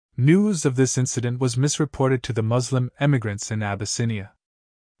News of this incident was misreported to the Muslim emigrants in Abyssinia.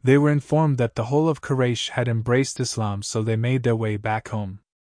 They were informed that the whole of Quraysh had embraced Islam, so they made their way back home.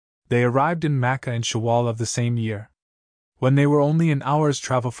 They arrived in Mecca in Shawwal of the same year. When they were only an hour's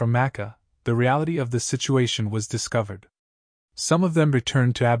travel from Mecca, the reality of the situation was discovered. Some of them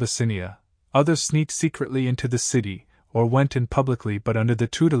returned to Abyssinia, others sneaked secretly into the city, or went in publicly but under the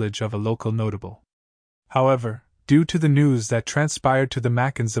tutelage of a local notable. However, due to the news that transpired to the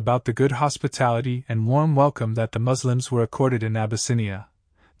Meccans about the good hospitality and warm welcome that the Muslims were accorded in Abyssinia,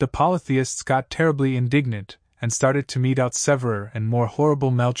 the polytheists got terribly indignant and started to mete out severer and more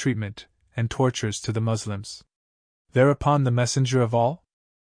horrible maltreatment and tortures to the Muslims. Thereupon the Messenger of Allah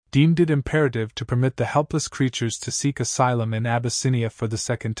deemed it imperative to permit the helpless creatures to seek asylum in Abyssinia for the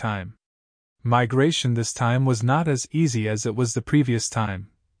second time. Migration this time was not as easy as it was the previous time,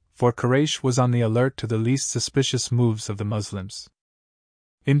 for Quraysh was on the alert to the least suspicious moves of the Muslims.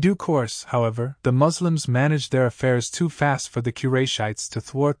 In due course, however, the Muslims managed their affairs too fast for the Qurayshites to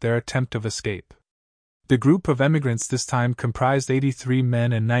thwart their attempt of escape. The group of emigrants this time comprised 83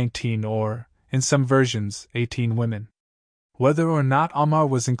 men and 19 or, in some versions, 18 women. Whether or not Ammar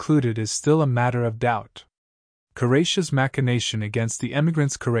was included is still a matter of doubt. Quraysh's machination against the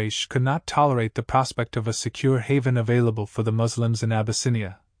emigrants. Quraysh could not tolerate the prospect of a secure haven available for the Muslims in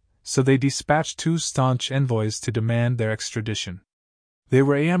Abyssinia, so they dispatched 2 staunch envoys to demand their extradition. They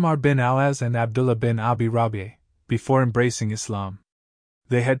were Ammar bin al-As and Abdullah bin Abi Rabi', before embracing Islam.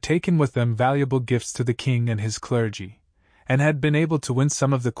 They had taken with them valuable gifts to the king and his clergy, and had been able to win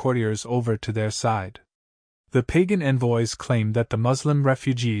some of the courtiers over to their side. The pagan envoys claimed that the Muslim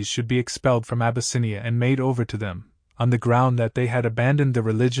refugees should be expelled from Abyssinia and made over to them, on the ground that they had abandoned the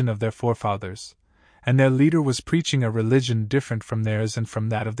religion of their forefathers, and their leader was preaching a religion different from theirs and from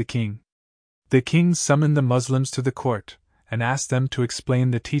that of the king. The king summoned the Muslims to the court, and asked them to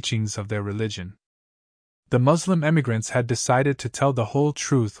explain the teachings of their religion. The Muslim emigrants had decided to tell the whole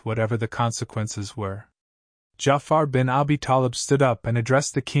truth whatever the consequences were. Ja'far bin Abi Talib stood up and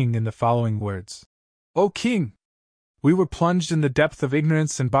addressed the king in the following words. O king! We were plunged in the depth of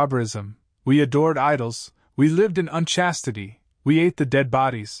ignorance and barbarism, we adored idols, we lived in unchastity, we ate the dead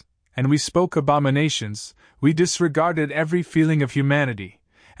bodies, and we spoke abominations, we disregarded every feeling of humanity,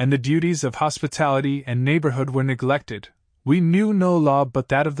 and the duties of hospitality and neighborhood were neglected. We knew no law but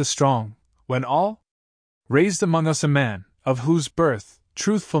that of the strong, when Allah raised among us a man, of whose birth,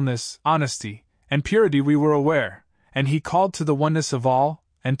 truthfulness, honesty, and purity we were aware, and he called to the oneness of all,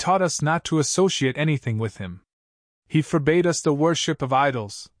 and taught us not to associate anything with him. He forbade us the worship of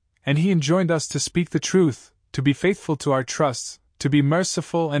idols, and he enjoined us to speak the truth, to be faithful to our trusts, to be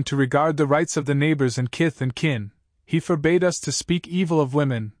merciful and to regard the rights of the neighbors and kith and kin. He forbade us to speak evil of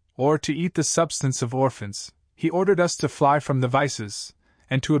women, or to eat the substance of orphans. He ordered us to fly from the vices,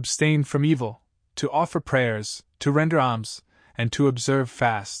 and to abstain from evil, to offer prayers, to render alms, and to observe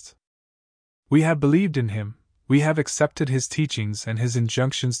fast. We have believed in him, we have accepted his teachings and his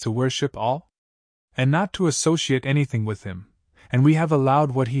injunctions to worship Allah, and not to associate anything with him, and we have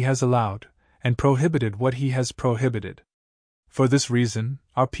allowed what he has allowed, and prohibited what he has prohibited. For this reason,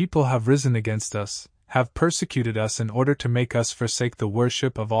 our people have risen against us, have persecuted us in order to make us forsake the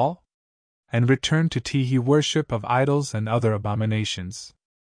worship of Allah, and return to the worship of idols and other abominations.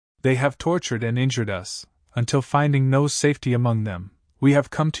 They have tortured and injured us, until finding no safety among them, we have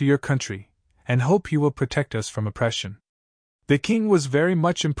come to your country, and hope you will protect us from oppression. The king was very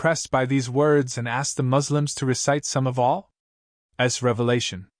much impressed by these words and asked the Muslims to recite some of Allah's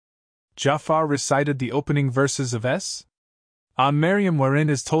revelation. Ja'far recited the opening verses of Maryam, wherein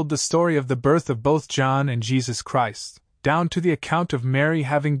is told the story of the birth of both John and Jesus Christ, down to the account of Mary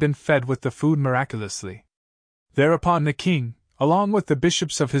having been fed with the food miraculously. Thereupon the king, along with the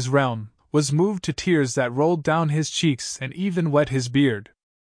bishops of his realm, was moved to tears that rolled down his cheeks and even wet his beard.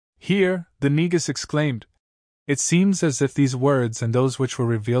 Here, the Negus exclaimed, It seems as if these words and those which were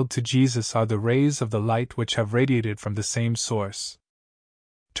revealed to Jesus are the rays of the light which have radiated from the same source.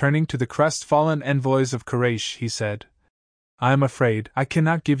 Turning to the crestfallen envoys of Quraysh, he said, I am afraid I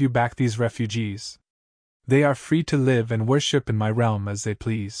cannot give you back these refugees. They are free to live and worship in my realm as they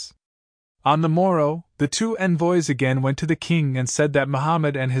please. On the morrow, the 2 envoys again went to the king and said that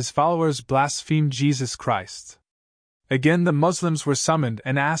Muhammad and his followers blasphemed Jesus Christ. Again the Muslims were summoned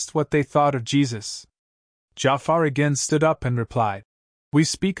and asked what they thought of Jesus. Ja'far again stood up and replied, We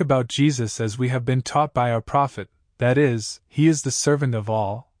speak about Jesus as we have been taught by our Prophet, that is, he is the servant of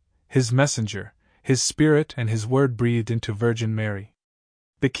Allah, his messenger, his spirit and his word breathed into Virgin Mary.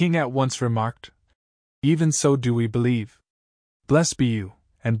 The king at once remarked, Even so do we believe. Blessed be you,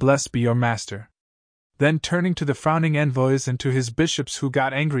 and blessed be your master. Then turning to the frowning envoys and to his bishops who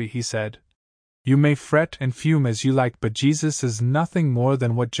got angry, he said, "You may fret and fume as you like, but Jesus is nothing more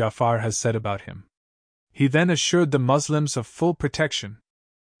than what Ja'far has said about him." He then assured the Muslims of full protection.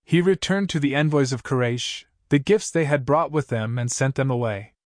 He returned to the envoys of Quraysh the gifts they had brought with them and sent them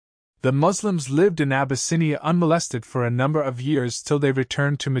away. The Muslims lived in Abyssinia unmolested for a number of years till they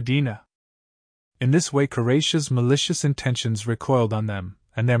returned to Medina. In this way Quraysh's malicious intentions recoiled on them,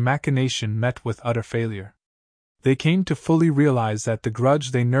 and their machination met with utter failure. They came to fully realize that the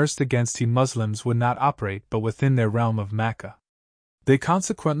grudge they nursed against the Muslims would not operate but within their realm of Mecca. They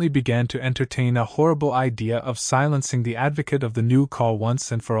consequently began to entertain a horrible idea of silencing the advocate of the new call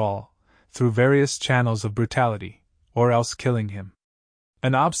once and for all, through various channels of brutality, or else killing him.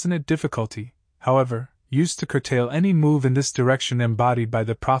 An obstinate difficulty, however, used to curtail any move in this direction embodied by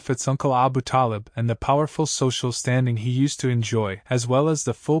the Prophet's uncle Abu Talib and the powerful social standing he used to enjoy, as well as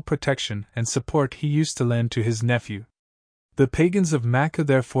the full protection and support he used to lend to his nephew. The pagans of Mecca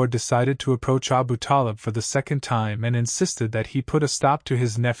therefore decided to approach Abu Talib for the second time and insisted that he put a stop to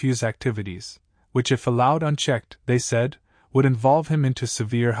his nephew's activities, which if allowed unchecked, they said, would involve him into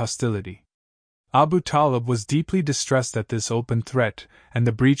severe hostility. Abu Talib was deeply distressed at this open threat and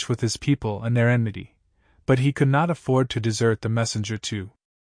the breach with his people and their enmity, but he could not afford to desert the messenger too.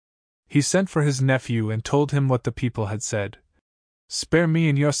 He sent for his nephew and told him what the people had said. "Spare me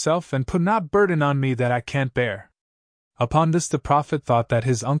and yourself, and put not burden on me that I can't bear." Upon this the Prophet thought that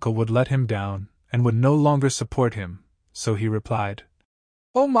his uncle would let him down, and would no longer support him, so he replied,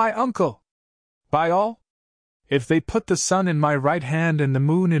 "O my uncle! By all! If they put the sun in my right hand and the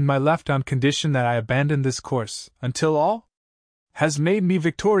moon in my left on condition that I abandon this course, until all has made me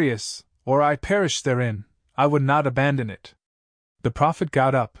victorious, or I perish therein, I would not abandon it." The Prophet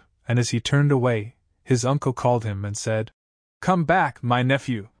got up, and as he turned away, his uncle called him and said, "Come back, my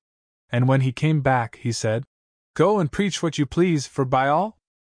nephew." And when he came back, he said, "Go and preach what you please, for by all,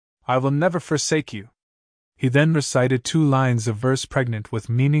 I will never forsake you." He then recited 2 lines of verse pregnant with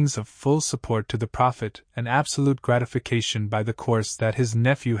meanings of full support to the Prophet and absolute gratification by the course that his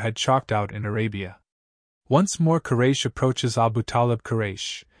nephew had chalked out in Arabia. Once more Quraysh approaches Abu Talib.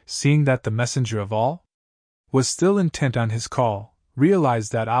 Quraysh, seeing that the messenger of all was still intent on his call,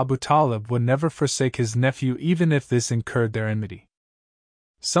 realized that Abu Talib would never forsake his nephew even if this incurred their enmity.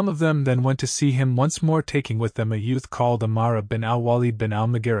 Some of them then went to see him once more, taking with them a youth called Amara bin al-Walid bin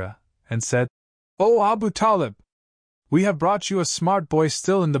al-Mughira, and said, "O Abu Talib! We have brought you a smart boy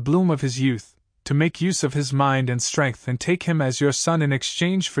still in the bloom of his youth, to make use of his mind and strength and take him as your son in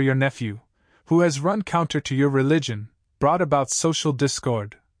exchange for your nephew, who has run counter to your religion, brought about social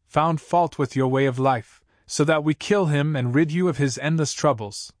discord, found fault with your way of life, so that we kill him and rid you of his endless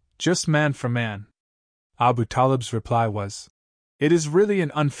troubles, just man for man." Abu Talib's reply was, "It is really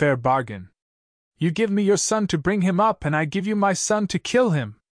an unfair bargain. You give me your son to bring him up, and I give you my son to kill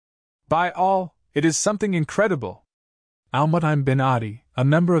him. By all, it is something incredible." Al-Mut'im bin Adi, a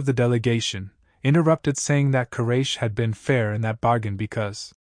member of the delegation, interrupted, saying that Quraysh had been fair in that bargain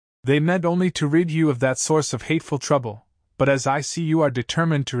because they meant only to rid you of that source of hateful trouble, but as I see you are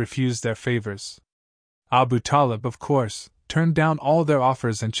determined to refuse their favors. Abu Talib, of course, turned down all their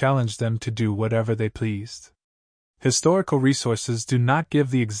offers and challenged them to do whatever they pleased. Historical resources do not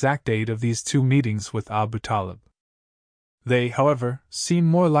give the exact date of these 2 meetings with Abu Talib. They, however, seem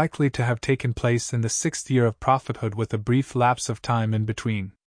more likely to have taken place in the 6th year of prophethood, with a brief lapse of time in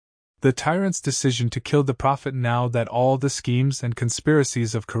between. The tyrant's decision to kill the Prophet. Now that all the schemes and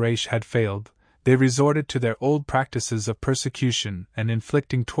conspiracies of Quraysh had failed, they resorted to their old practices of persecution and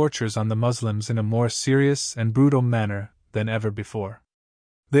inflicting tortures on the Muslims in a more serious and brutal manner than ever before.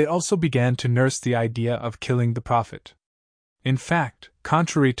 They also began to nurse the idea of killing the Prophet. In fact,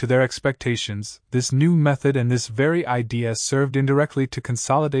 contrary to their expectations, this new method and this very idea served indirectly to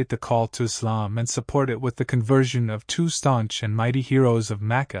consolidate the call to Islam and support it with the conversion of 2 staunch and mighty heroes of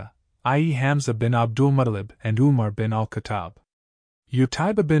Mecca, i.e. Hamza bin Abdul Muttalib and Umar bin al-Khattab.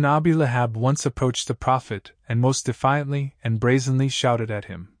 Utayba bin Abi Lahab once approached the Prophet and most defiantly and brazenly shouted at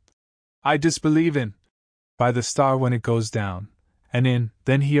him, "I disbelieve in by the star when it goes down," and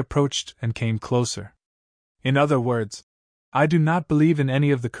then he approached and came closer. In other words, "I do not believe in any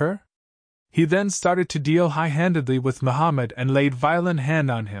of the cur?" He then started to deal high-handedly with Muhammad and laid violent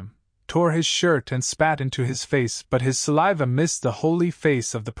hand on him, tore his shirt and spat into his face, but his saliva missed the holy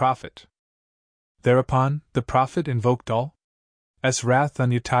face of the Prophet. Thereupon, the Prophet invoked Allah's wrath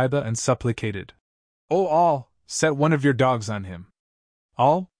on Utayba and supplicated, "O Allah, set one of your dogs on him."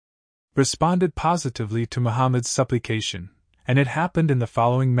 Allah responded positively to Muhammad's supplication, and it happened in the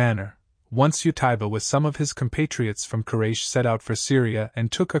following manner. Once Utayba with some of his compatriots from Quraysh set out for Syria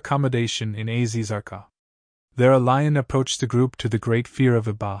and took accommodation in Azizarqa. There a lion approached the group to the great fear of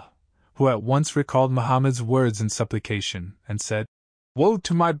Abba, who at once recalled Muhammad's words in supplication, and said, "Woe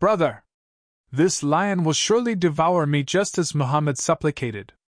to my brother! This lion will surely devour me just as Muhammad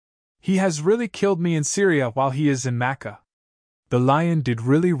supplicated. He has really killed me in Syria while he is in Mecca." The lion did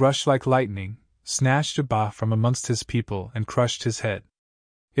really rush like lightning, snatched Abba from amongst his people and crushed his head.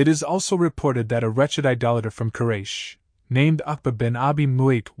 It is also reported that a wretched idolater from Quraysh, named Uqba bin Abi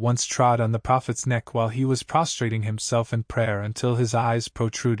Mu'ayt, once trod on the Prophet's neck while he was prostrating himself in prayer until his eyes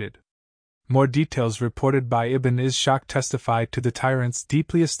protruded. More details reported by Ibn Ishaq testify to the tyrant's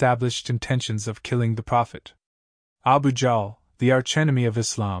deeply established intentions of killing the Prophet. Abu Jahl, the archenemy of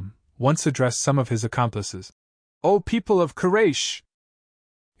Islam, once addressed some of his accomplices, "O people of Quraysh!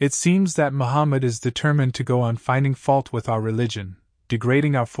 It seems that Muhammad is determined to go on finding fault with our religion,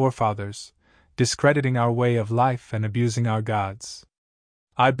 degrading our forefathers, discrediting our way of life and abusing our gods.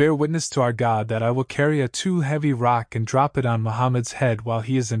 I bear witness to our God that I will carry a too heavy rock and drop it on Muhammad's head while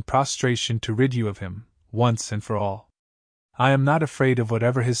he is in prostration to rid you of him, once and for all. I am not afraid of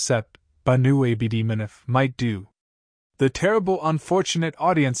whatever his sept, Banu Abd Manaf, might do." The terrible unfortunate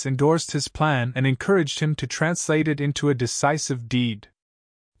audience endorsed his plan and encouraged him to translate it into a decisive deed.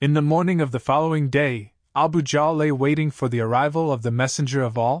 In the morning of the following day, Abu Jahl lay waiting for the arrival of the Messenger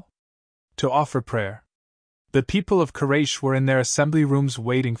of all to offer prayer. The people of Quraysh were in their assembly rooms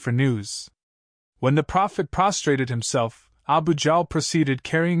waiting for news. When the Prophet prostrated himself, Abu Jahl proceeded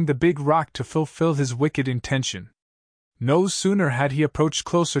carrying the big rock to fulfill his wicked intention. No sooner had he approached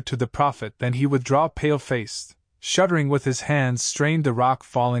closer to the Prophet than he withdrew pale-faced, shuddering with his hands strained, the rock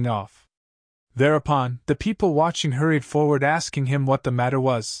falling off. Thereupon, the people watching hurried forward asking him what the matter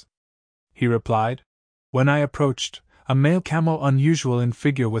was. He replied, "When I approached, a male camel unusual in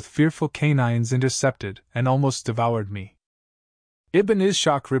figure with fearful canines intercepted and almost devoured me." Ibn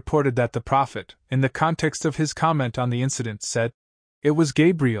Ishaq reported that the Prophet, in the context of his comment on the incident, said, "It was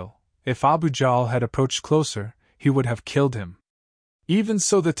Gabriel. If Abu Jahl had approached closer, he would have killed him." Even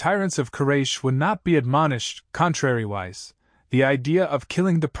so, the tyrants of Quraysh would not be admonished. Contrariwise, the idea of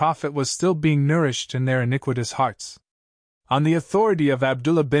killing the Prophet was still being nourished in their iniquitous hearts. On the authority of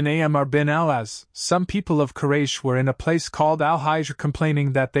Abdullah bin Amr bin al-As, some people of Quraysh were in a place called Al-Hijr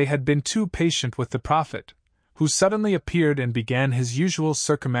complaining that they had been too patient with the Prophet, who suddenly appeared and began his usual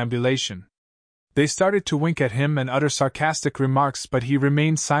circumambulation. They started to wink at him and utter sarcastic remarks, but he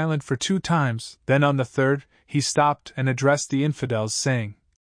remained silent for 2 times. Then on the third, he stopped and addressed the infidels, saying,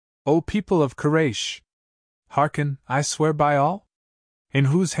 "O people of Quraysh! Hearken, I swear by all, in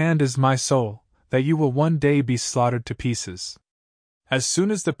whose hand is my soul, that you will one day be slaughtered to pieces." As soon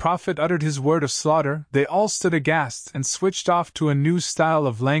as the Prophet uttered his word of slaughter, they all stood aghast and switched off to a new style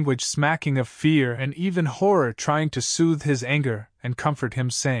of language smacking of fear and even horror, trying to soothe his anger and comfort him,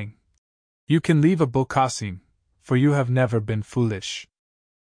 saying, "You can leave Abul Qasim, for you have never been foolish."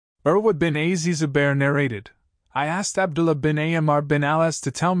 Urwa bin Az-Zubair narrated, "I asked Abdullah bin Amr bin al-As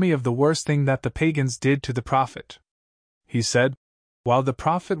to tell me of the worst thing that the pagans did to the Prophet. He said, while the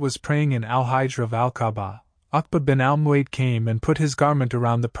Prophet was praying in Al-Hijr of Al-Kaaba, Uqba bin al-Mu'ayt came and put his garment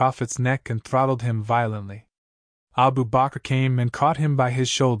around the Prophet's neck and throttled him violently. Abu Bakr came and caught him by his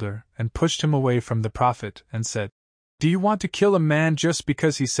shoulder and pushed him away from the Prophet and said, "Do you want to kill a man just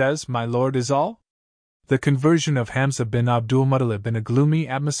because he says, 'My Lord is all'?" The conversion of Hamza bin Abdul Muttalib in a gloomy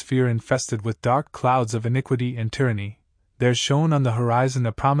atmosphere infested with dark clouds of iniquity and tyranny, there shone on the horizon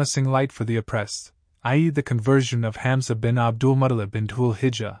a promising light for the oppressed, i.e. the conversion of Hamza bin Abdul Muttalib in Dhul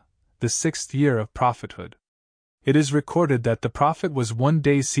Hijjah, the 6th year of prophethood. It is recorded that the Prophet was one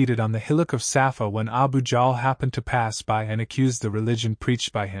day seated on the hillock of Safa when Abu Jahl happened to pass by and accused the religion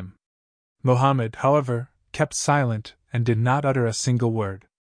preached by him. Muhammad, however, kept silent and did not utter a single word.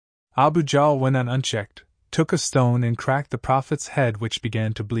 Abu Jahl went on unchecked, took a stone and cracked the Prophet's head, which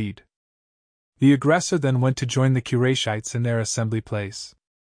began to bleed. The aggressor then went to join the Qurayshites in their assembly place.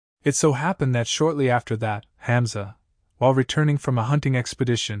 It so happened that shortly after that, Hamza, while returning from a hunting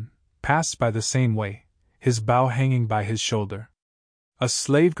expedition, passed by the same way, his bow hanging by his shoulder. A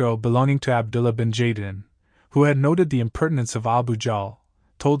slave girl belonging to Abdullah bin Jadin, who had noted the impertinence of Abu Jahl,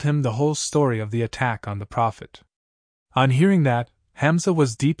 told him the whole story of the attack on the Prophet. On hearing that, Hamza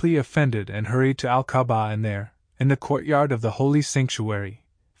was deeply offended and hurried to Al-Kaaba, and there, in the courtyard of the holy sanctuary,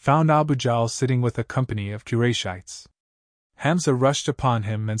 found Abu Jahl sitting with a company of Qurayshites. Hamza rushed upon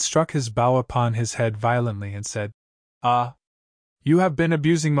him and struck his bow upon his head violently and said, "Ah! You have been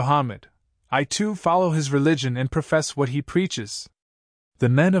abusing Muhammad. I too follow his religion and profess what he preaches." The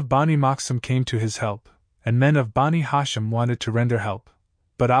men of Bani Maksum came to his help, and men of Bani Hashim wanted to render help,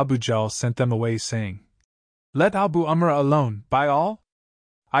 but Abu Jahl sent them away, saying, "Let Abu Amr alone, by all!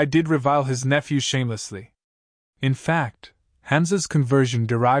 I did revile his nephew shamelessly. In fact, Hamza's conversion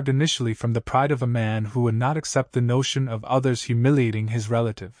derived initially from the pride of a man who would not accept the notion of others humiliating his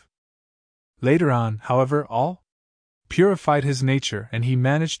relative. Later on, however, all purified his nature and he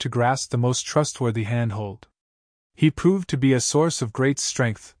managed to grasp the most trustworthy handhold. He proved to be a source of great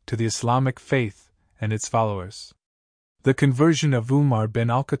strength to the Islamic faith and its followers. The conversion of Umar bin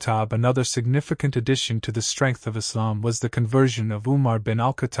al-Khattab. Another significant addition to the strength of Islam was the conversion of Umar bin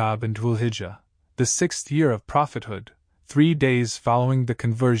al-Khattab in Dhul Hijjah, the 6th year of prophethood, 3 days following the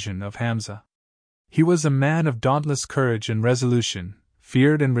conversion of Hamza. He was a man of dauntless courage and resolution,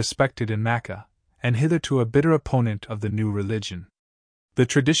 feared and respected in Mecca, and hitherto a bitter opponent of the new religion. The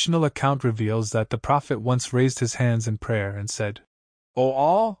traditional account reveals that the Prophet once raised his hands in prayer and said, "O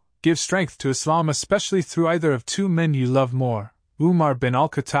Allah, give strength to Islam especially through either of two men you love more, Umar bin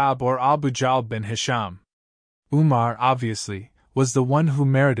al-Khattab or Abu Jahl bin Hisham." Umar, obviously, was the one who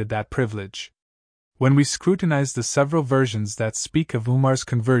merited that privilege. When we scrutinize the several versions that speak of Umar's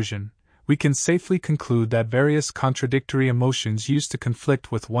conversion, we can safely conclude that various contradictory emotions used to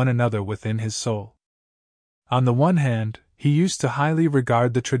conflict with one another within his soul. On the one hand, he used to highly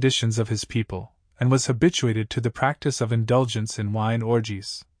regard the traditions of his people, and was habituated to the practice of indulgence in wine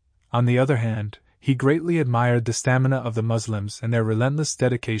orgies. On the other hand, he greatly admired the stamina of the Muslims and their relentless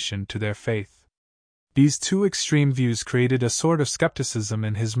dedication to their faith. These two extreme views created a sort of skepticism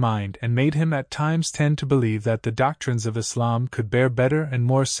in his mind and made him at times tend to believe that the doctrines of Islam could bear better and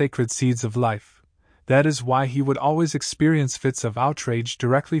more sacred seeds of life. That is why he would always experience fits of outrage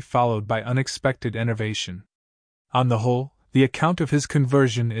directly followed by unexpected enervation. On the whole, the account of his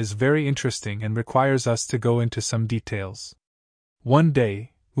conversion is very interesting and requires us to go into some details. One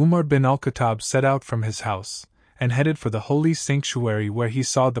day, Umar bin al-Khattab set out from his house and headed for the holy sanctuary where he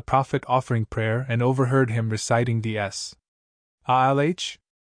saw the Prophet offering prayer and overheard him reciting the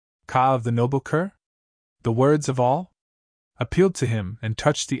Ka of the noble Kur. The words of all appealed to him and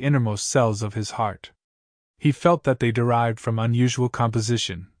touched the innermost cells of his heart. He felt that they derived from unusual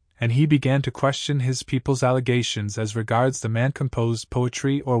composition, and he began to question his people's allegations as regards the man-composed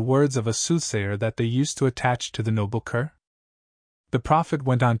poetry or words of a soothsayer that they used to attach to the noble Kur. The Prophet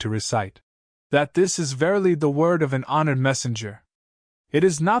went on to recite, "That this is verily the word of an honored messenger. It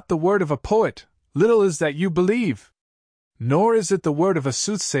is not the word of a poet, little is that you believe. Nor is it the word of a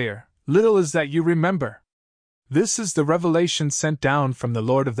soothsayer, little is that you remember. This is the revelation sent down from the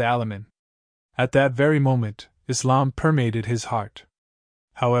Lord of the Alamin." At that very moment, Islam permeated his heart.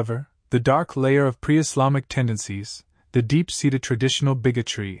 However, the dark layer of pre-Islamic tendencies, the deep-seated traditional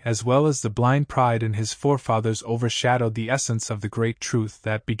bigotry as well as the blind pride in his forefathers overshadowed the essence of the great truth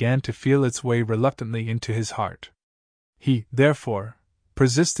that began to feel its way reluctantly into his heart. He, therefore,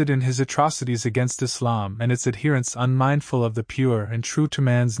 persisted in his atrocities against Islam and its adherents, unmindful of the pure and true to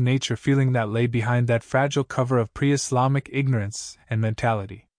man's nature feeling that lay behind that fragile cover of pre-Islamic ignorance and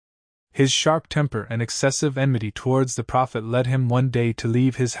mentality. His sharp temper and excessive enmity towards the Prophet led him one day to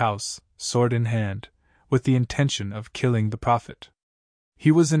leave his house, sword in hand, with the intention of killing the Prophet.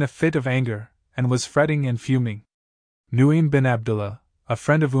 He was in a fit of anger, and was fretting and fuming. Nu'aym bin Abdullah, a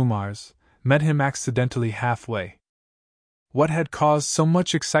friend of Umar's, met him accidentally halfway. What had caused so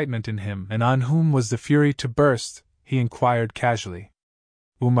much excitement in him and on whom was the fury to burst, he inquired casually.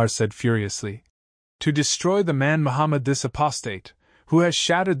 Umar said furiously, "To destroy the man Muhammad, this apostate, who has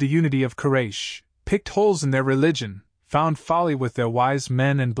shattered the unity of Quraysh, picked holes in their religion, found folly with their wise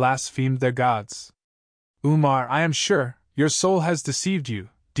men and blasphemed their gods. Umar, I am sure, your soul has deceived you.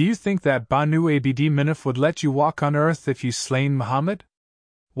 Do you think that Banu Abd Manaf would let you walk on earth if you slain Muhammad?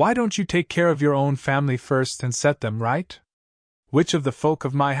 Why don't you take care of your own family first and set them right?" "Which of the folk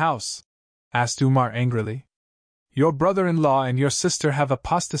of my house?" asked Umar angrily. "Your brother-in-law and your sister have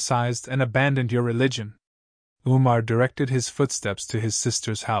apostatized and abandoned your religion." Umar directed his footsteps to his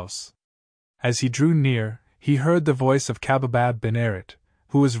sister's house. As he drew near, he heard the voice of Kababab bin Arit,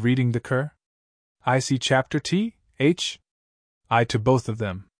 who was reading the Qur. "I see chapter th. I to both of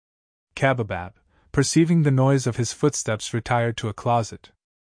them." Kababab, perceiving the noise of his footsteps, retired to a closet.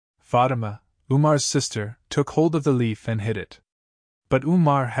 Fatima, Umar's sister, took hold of the leaf and hid it. But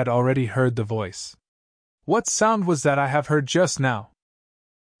Umar had already heard the voice. "What sound was that I have heard just now?"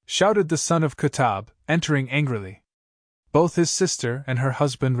 shouted the son of Khattab, entering angrily. Both his sister and her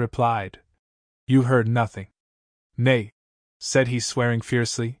husband replied, "You heard nothing." "Nay," said he, swearing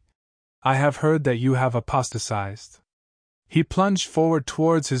fiercely, "I have heard that you have apostatized." He plunged forward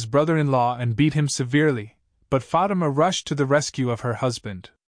towards his brother-in-law and beat him severely, but Fatima rushed to the rescue of her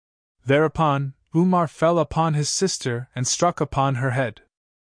husband. Thereupon, Umar fell upon his sister and struck upon her head.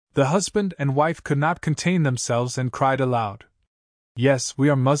 The husband and wife could not contain themselves and cried aloud, "Yes, we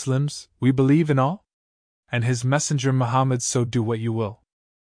are Muslims, we believe in all." and his messenger Muhammad, so do what you will.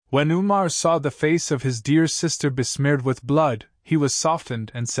 When Umar saw the face of his dear sister besmeared with blood, he was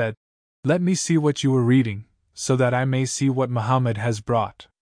softened and said, Let me see what you were reading, so that I may see what Muhammad has brought.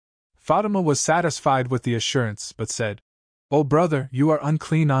 Fatima was satisfied with the assurance, but said, O brother, you are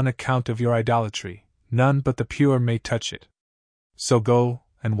unclean on account of your idolatry, none but the pure may touch it. So go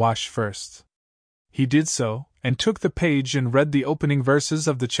and wash first. He did so, and took the page and read the opening verses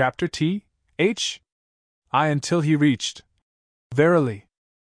of the chapter Th. I until he reached, Verily,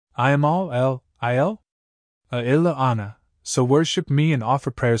 I am all illa ana, so worship me and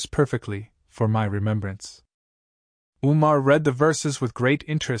offer prayers perfectly, for my remembrance. Umar read the verses with great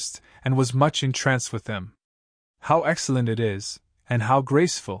interest, and was much entranced with them. How excellent it is, and how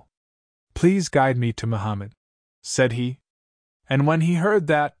graceful! Please guide me to Muhammad, said he. And when he heard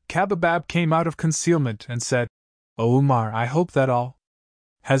that, Kababab came out of concealment and said, O Umar, I hope that all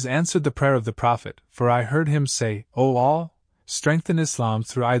has answered the prayer of the Prophet, for I heard him say, O all, strengthen Islam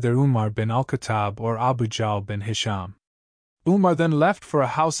through either Umar bin al-Khattab or Abu Jahl bin Hisham. Umar then left for a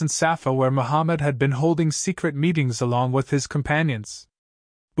house in Safa where Muhammad had been holding secret meetings along with his companions.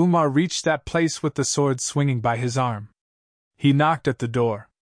 Umar reached that place with the sword swinging by his arm. He knocked at the door.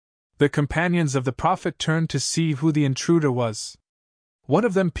 The companions of the Prophet turned to see who the intruder was. One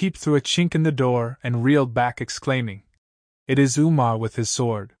of them peeped through a chink in the door and reeled back, exclaiming, It is Umar with his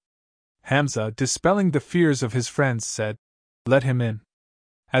sword. Hamza, dispelling the fears of his friends, said, Let him in.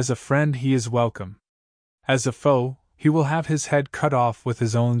 As a friend he is welcome. As a foe, he will have his head cut off with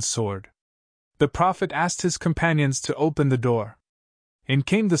his own sword. The Prophet asked his companions to open the door. In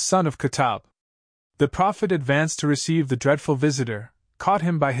came the son of Khattab. The Prophet advanced to receive the dreadful visitor, caught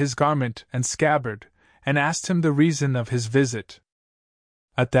him by his garment and scabbard, and asked him the reason of his visit.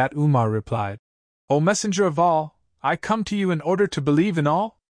 At that Umar replied, O Messenger of all, I come to you in order to believe in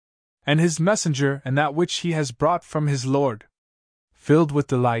all, and his messenger and that which he has brought from his Lord. Filled with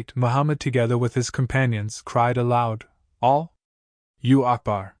delight, Muhammad together with his companions cried aloud, Allahu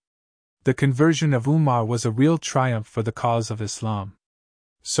Akbar. The conversion of Umar was a real triumph for the cause of Islam.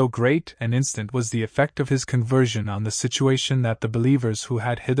 So great and instant was the effect of his conversion on the situation that the believers who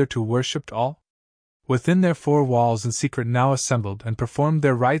had hitherto worshipped all within their four walls in secret now assembled and performed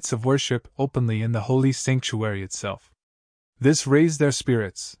their rites of worship openly in the holy sanctuary itself. This raised their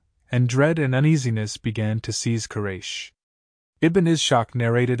spirits, and dread and uneasiness began to seize Quraysh. Ibn Ishaq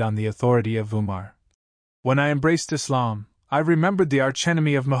narrated on the authority of Umar, When I embraced Islam, I remembered the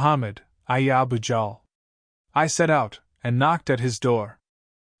archenemy of Muhammad, i.e. Abu Jahl. I set out, and knocked at his door.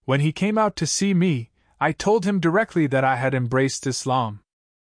 When he came out to see me, I told him directly that I had embraced Islam.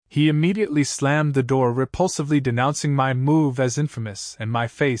 He immediately slammed the door, repulsively denouncing my move as infamous and my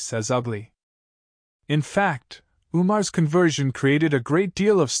face as ugly. In fact, Umar's conversion created a great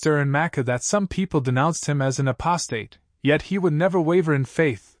deal of stir in Makkah that some people denounced him as an apostate, yet he would never waver in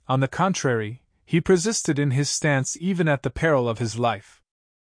faith. On the contrary, he persisted in his stance even at the peril of his life.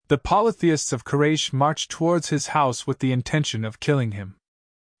 The polytheists of Quraysh marched towards his house with the intention of killing him.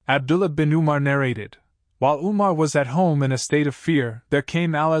 Abdullah bin Umar narrated, While Umar was at home in a state of fear, there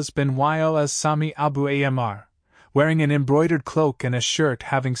came Alaz bin Wail as Sami Abu Amr, wearing an embroidered cloak and a shirt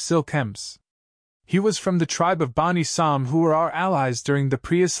having silk hems. He was from the tribe of Bani Sam, who were our allies during the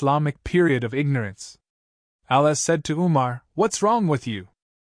pre-Islamic period of ignorance. Alaz said to Umar, What's wrong with you?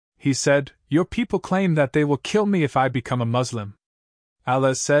 He said, Your people claim that they will kill me if I become a Muslim.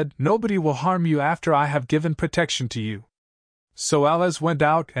 Alaz said, Nobody will harm you after I have given protection to you. So Alaz went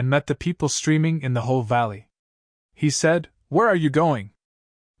out and met the people streaming in the whole valley. He said, Where are you going?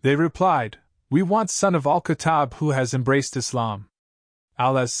 They replied, We want son of al-Khattab who has embraced Islam.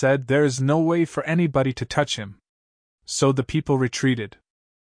 Alaz said, There is no way for anybody to touch him. So the people retreated.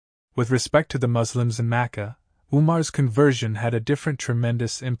 With respect to the Muslims in Makkah, Umar's conversion had a different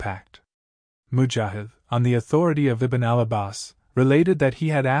tremendous impact. Mujahid, on the authority of Ibn al-Abbas, related that he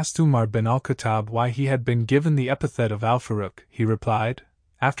had asked Umar bin al-Khattab why he had been given the epithet of al-Faruq. He replied,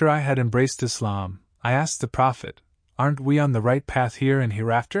 After I had embraced Islam, I asked the Prophet, Aren't we on the right path here and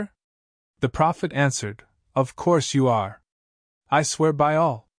hereafter? The Prophet answered, Of course you are. I swear by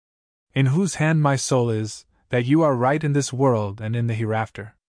all, in whose hand my soul is, that you are right in this world and in the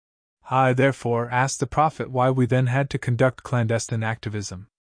hereafter. I therefore asked the Prophet why we then had to conduct clandestine activism.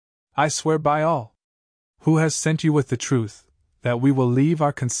 I swear by all, who has sent you with the truth, that we will leave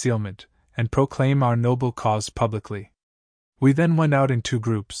our concealment, and proclaim our noble cause publicly. We then went out in two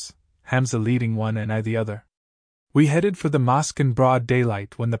groups, Hamza leading one and I the other. We headed for the mosque in broad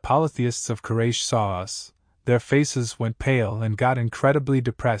daylight. When the polytheists of Quraysh saw us, their faces went pale and got incredibly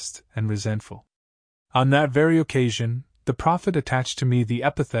depressed and resentful. On that very occasion, the Prophet attached to me the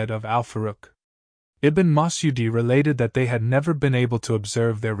epithet of al-Faruq. Ibn Masudi related that they had never been able to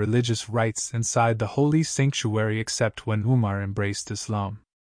observe their religious rites inside the holy sanctuary except when Umar embraced Islam.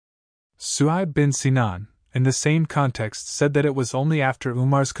 Suhaib bin Sinan, in the same context, said that it was only after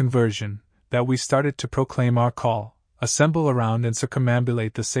Umar's conversion that we started to proclaim our call, assemble around and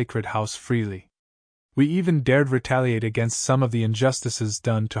circumambulate the sacred house freely. We even dared retaliate against some of the injustices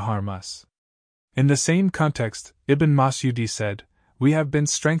done to harm us. In the same context, Ibn Masudi said, "We have been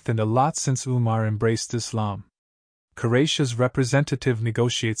strengthened a lot since Umar embraced Islam." Quraysh's representative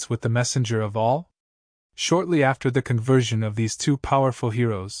negotiates with the Messenger of all. Shortly after the conversion of these two powerful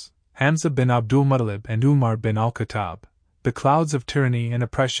heroes, Hamza bin Abdul Muttalib and Umar bin al-Khattab, the clouds of tyranny and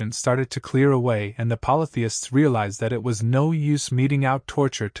oppression started to clear away, and the polytheists realized that it was no use meting out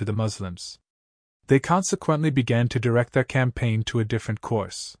torture to the Muslims. They consequently began to direct their campaign to a different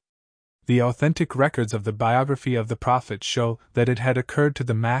course. The authentic records of the biography of the Prophet show that it had occurred to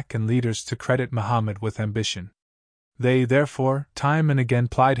the Maccan leaders to credit Muhammad with ambition. They, therefore, time and again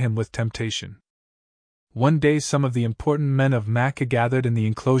plied him with temptation. One day some of the important men of Makkah gathered in the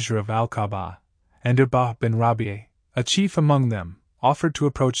enclosure of Al-Kaaba, and Ubah bin Rabi'ah, a chief among them, offered to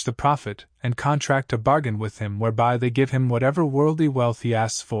approach the Prophet and contract a bargain with him whereby they give him whatever worldly wealth he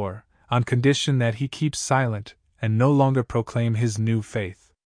asks for, on condition that he keeps silent and no longer proclaim his new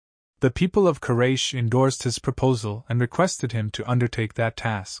faith. The people of Quraysh endorsed his proposal and requested him to undertake that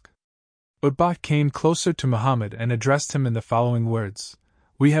task. Utbah came closer to Muhammad and addressed him in the following words: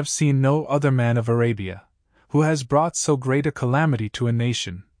 "We have seen no other man of Arabia who has brought so great a calamity to a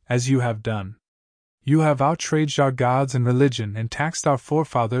nation as you have done. You have outraged our gods and religion and taxed our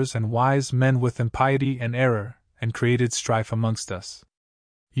forefathers and wise men with impiety and error, and created strife amongst us.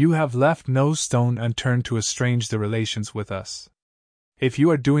 You have left no stone unturned to estrange the relations with us. If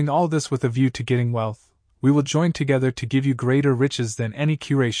you are doing all this with a view to getting wealth, we will join together to give you greater riches than any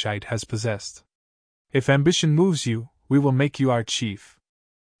Qurayshite has possessed. If ambition moves you, we will make you our chief.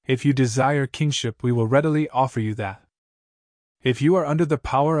 If you desire kingship, we will readily offer you that. If you are under the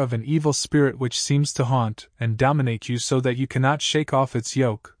power of an evil spirit which seems to haunt and dominate you so that you cannot shake off its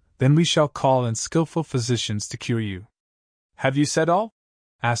yoke, then we shall call in skillful physicians to cure you." "Have you said all?"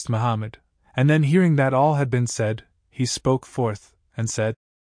 asked Muhammad, and then hearing that all had been said, he spoke forth and said,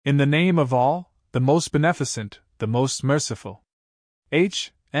 "In the name of all, the most beneficent, the most merciful. A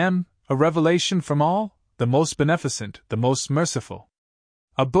revelation from all, the most beneficent, the most merciful.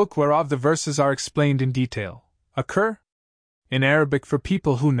 A book whereof the verses are explained in detail, occur in Arabic for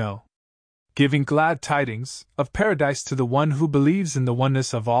people who know, giving glad tidings of paradise to the one who believes in the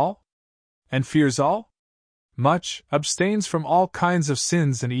oneness of all, and fears all, much, abstains from all kinds of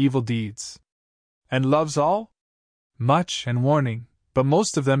sins and evil deeds, and loves all, much, and warning, but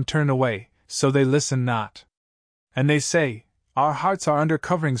most of them turn away, so they listen not. And they say, our hearts are under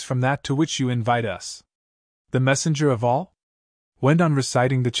coverings from that to which you invite us." The Messenger of all went on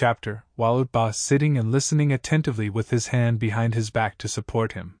reciting the chapter, while Utbah sitting and listening attentively with his hand behind his back to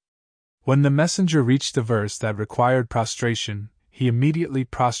support him. When the messenger reached the verse that required prostration, he immediately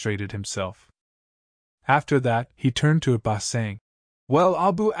prostrated himself. After that, he turned to Utbah saying, "Well,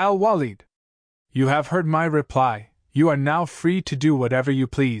 Abu al-Walid, you have heard my reply, you are now free to do whatever you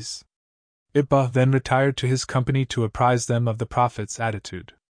please." Utbah then retired to his company to apprise them of the Prophet's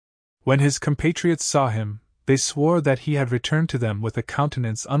attitude. When his compatriots saw him, they swore that he had returned to them with a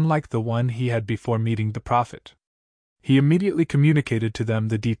countenance unlike the one he had before meeting the Prophet. He immediately communicated to them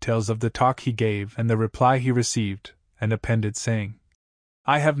the details of the talk he gave and the reply he received, and appended saying,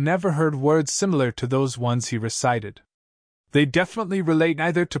 "I have never heard words similar to those ones he recited. They definitely relate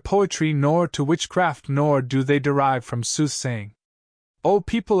neither to poetry nor to witchcraft, nor do they derive from soothsaying. O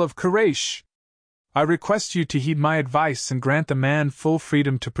people of Quraysh! I request you to heed my advice and grant the man full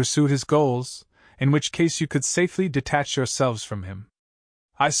freedom to pursue his goals, in which case you could safely detach yourselves from him.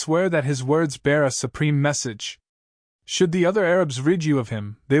 I swear that his words bear a supreme message. Should the other Arabs rid you of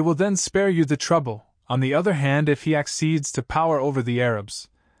him, they will then spare you the trouble. On the other hand, if he accedes to power over the Arabs,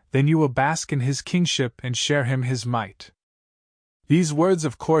 then you will bask in his kingship and share him his might." These words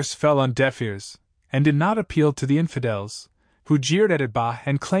of course fell on deaf ears, and did not appeal to the infidels, who jeered at Utbah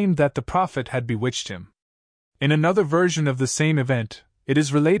and claimed that the Prophet had bewitched him. In another version of the same event, it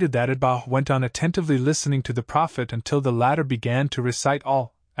is related that Utbah went on attentively listening to the Prophet until the latter began to recite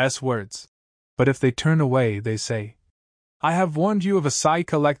all S words. But if they turn away, they say, "I have warned you of a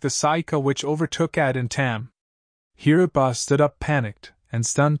sa'iqah like the sa'iqah which overtook Ad and Tam." Here Utbah stood up panicked and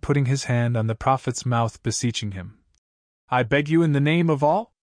stunned, putting his hand on the Prophet's mouth, beseeching him, "I beg you in the name of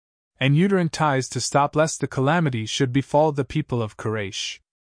all," and uterine ties to stop lest the calamity should befall the people of Quraysh.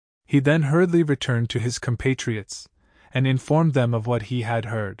 He then hurriedly returned to his compatriots, and informed them of what he had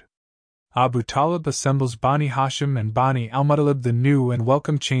heard. Abu Talib assembles Bani Hashim and Bani al-Muttalib. The new and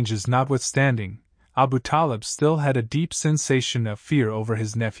welcome changes notwithstanding, Abu Talib still had a deep sensation of fear over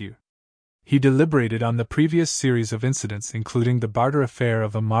his nephew. He deliberated on the previous series of incidents, including the barter affair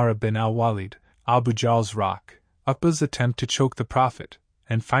of Amara bin al-Walid, Abu Jahl's rock, Uqba's attempt to choke the Prophet,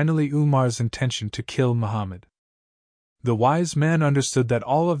 and finally Umar's intention to kill Muhammad. The wise man understood that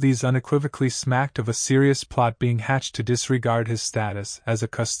all of these unequivocally smacked of a serious plot being hatched to disregard his status as a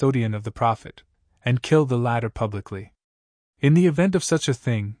custodian of the Prophet, and kill the latter publicly. In the event of such a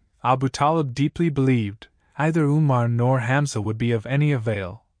thing, Abu Talib deeply believed, neither Umar nor Hamza would be of any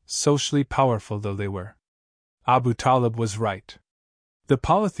avail, socially powerful though they were. Abu Talib was right. The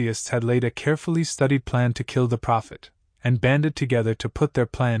polytheists had laid a carefully studied plan to kill the Prophet, and banded together to put their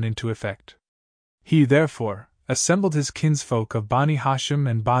plan into effect. He, therefore, assembled his kinsfolk of Bani Hashim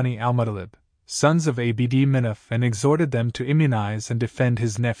and Bani al-Muttalib, sons of Abd Manaf, and exhorted them to immunize and defend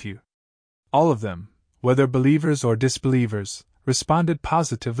his nephew. All of them, whether believers or disbelievers, responded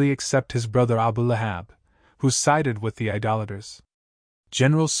positively except his brother Abu Lahab, who sided with the idolaters.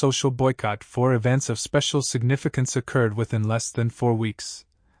 General social boycott for events of special significance occurred within less than 4 weeks: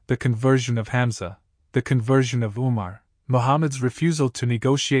 the conversion of Hamza, the conversion of Umar, Muhammad's refusal to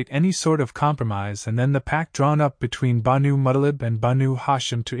negotiate any sort of compromise, and then the pact drawn up between Banu Muttalib and Banu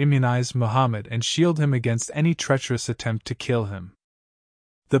Hashim to immunize Muhammad and shield him against any treacherous attempt to kill him.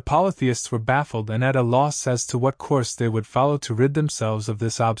 The polytheists were baffled and at a loss as to what course they would follow to rid themselves of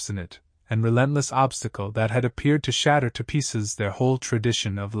this obstinate and relentless obstacle that had appeared to shatter to pieces their whole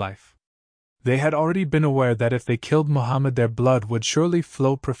tradition of life. They had already been aware that if they killed Muhammad their blood would surely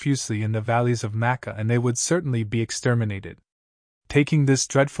flow profusely in the valleys of Mecca and they would certainly be exterminated. Taking this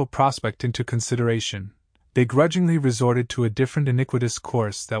dreadful prospect into consideration, they grudgingly resorted to a different iniquitous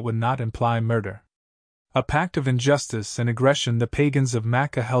course that would not imply murder. A pact of injustice and aggression. The pagans of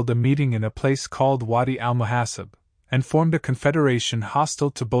Mecca held a meeting in a place called Wadi al-Muhasib, and formed a confederation hostile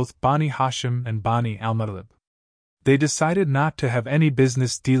to both Bani Hashim and Bani al-Muttalib. They decided not to have any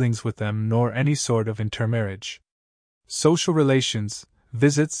business dealings with them nor any sort of intermarriage. Social relations,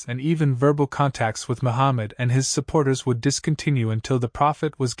 visits, and even verbal contacts with Muhammad and his supporters would discontinue until the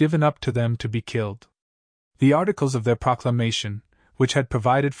Prophet was given up to them to be killed. The articles of their proclamation, which had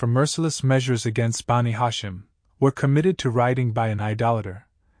provided for merciless measures against Bani Hashim, were committed to writing by an idolater,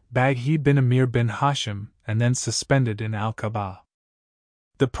 Baghi bin Amir bin Hashim, and then suspended in Al-Kaaba.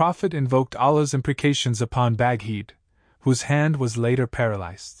 The Prophet invoked Allah's imprecations upon Baghi, whose hand was later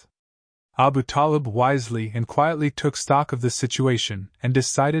paralyzed. Abu Talib wisely and quietly took stock of the situation and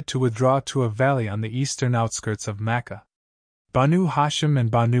decided to withdraw to a valley on the eastern outskirts of Mecca. Banu Hashim and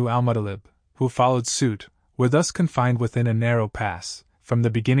Banu al-Muttalib, who followed suit, were thus confined within a narrow pass, from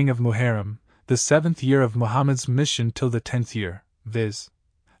the beginning of Muharram, the 7th year of Muhammad's mission, till the 10th year, viz.,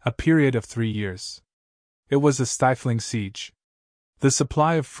 a period of 3 years. It was a stifling siege. The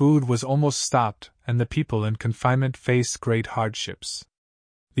supply of food was almost stopped, and the people in confinement faced great hardships.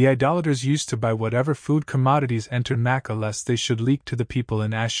 The idolaters used to buy whatever food commodities entered Mecca lest they should leak to the people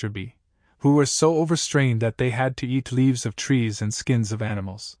in Ashrabi, who were so overstrained that they had to eat leaves of trees and skins of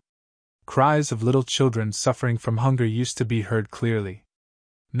animals. Cries of little children suffering from hunger used to be heard clearly.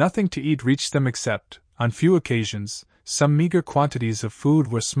 Nothing to eat reached them except, on few occasions, some meager quantities of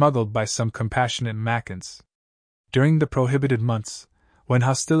food were smuggled by some compassionate Meccans. During the prohibited months, when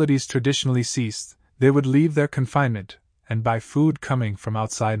hostilities traditionally ceased, they would leave their confinement and buy food coming from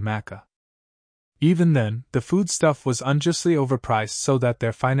outside Mecca. Even then, the foodstuff was unjustly overpriced so that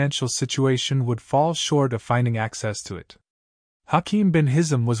their financial situation would fall short of finding access to it. Hakim bin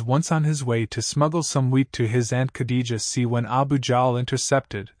Hizam was once on his way to smuggle some wheat to his aunt Khadija when Abu Jahl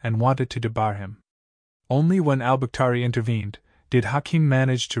intercepted and wanted to debar him. Only when al-Bakhtari intervened did Hakim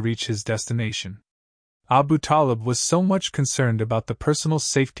manage to reach his destination. Abu Talib was so much concerned about the personal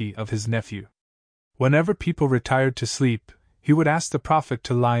safety of his nephew. Whenever people retired to sleep, he would ask the Prophet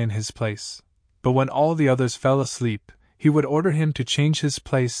to lie in his place, but when all the others fell asleep, he would order him to change his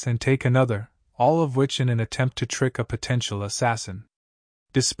place and take another, all of which in an attempt to trick a potential assassin.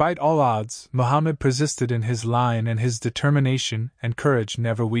 Despite all odds, Muhammad persisted in his line and his determination and courage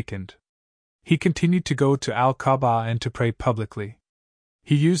never weakened. He continued to go to Al-Kaaba and to pray publicly.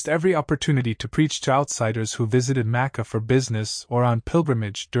 He used every opportunity to preach to outsiders who visited Mecca for business or on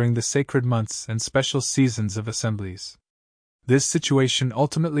pilgrimage during the sacred months and special seasons of assemblies. This situation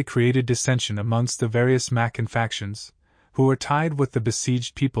ultimately created dissension amongst the various Meccan factions, who were tied with the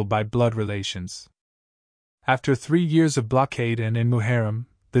besieged people by blood relations. After 3 years of blockade and in Muharram,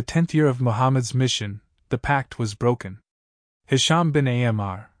 the 10th year of Muhammad's mission, the pact was broken. Hisham bin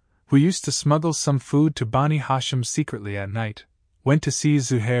Amr, who used to smuggle some food to Bani Hashim secretly at night, went to see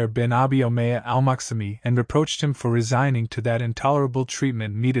Zuhair bin Abi Umayyah al-Maksumi and reproached him for resigning to that intolerable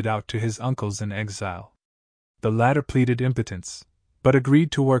treatment meted out to his uncles in exile. The latter pleaded impotence, but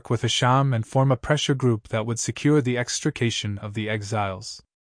agreed to work with Hisham and form a pressure group that would secure the extrication of the exiles.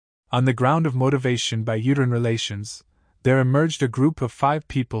 On the ground of motivation by uterine relations, there emerged a group of 5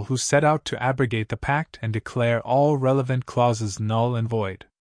 people who set out to abrogate the pact and declare all relevant clauses null and void.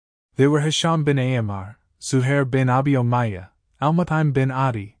 They were Hisham bin Ammar, Zuhair bin Abi Umayyah, Al-Mut'im bin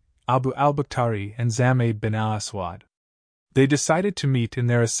Adi, Abu al-Bakhtari and Zameh bin al-Aswad. They decided to meet in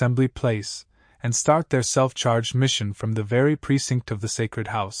their assembly place and start their self-charged mission from the very precinct of the sacred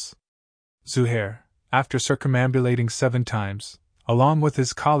house. Zuhair, after circumambulating 7 times, along with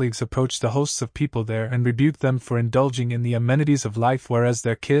his colleagues approached the hosts of people there and rebuked them for indulging in the amenities of life whereas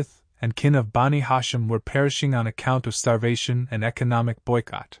their kith and kin of Bani Hashim were perishing on account of starvation and economic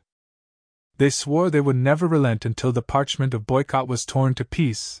boycott. They swore they would never relent until the parchment of boycott was torn to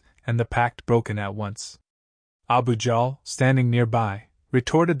piece and the pact broken at once. Abu Jahl, standing nearby,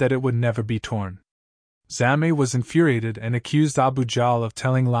 retorted that it would never be torn. Zameh was infuriated and accused Abu Jahl of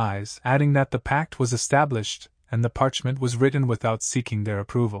telling lies, adding that the pact was established and the parchment was written without seeking their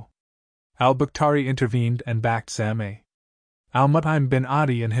approval. Al-Bakhtari intervened and backed Zameh. Al-Mut'im bin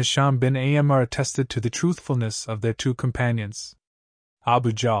Adi and Hisham bin Ammar attested to the truthfulness of their 2 companions.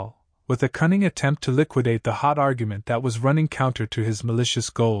 Abu Jahl, with a cunning attempt to liquidate the hot argument that was running counter to his malicious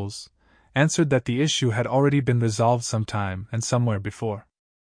goals, answered that the issue had already been resolved some time and somewhere before.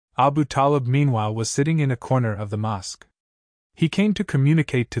 Abu Talib meanwhile was sitting in a corner of the mosque. He came to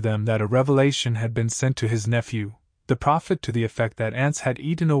communicate to them that a revelation had been sent to his nephew, the Prophet, to the effect that ants had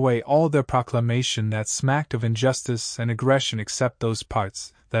eaten away all their proclamation that smacked of injustice and aggression except those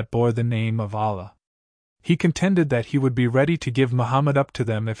parts that bore the name of Allah. He contended that he would be ready to give Muhammad up to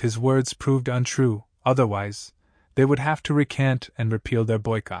them if his words proved untrue, otherwise, they would have to recant and repeal their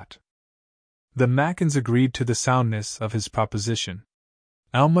boycott. The Makkans agreed to the soundness of his proposition.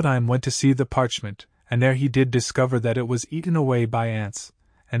 Al-Mut'im went to see the parchment, and there he did discover that it was eaten away by ants,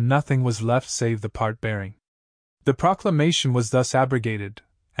 and nothing was left save the part bearing. The proclamation was thus abrogated,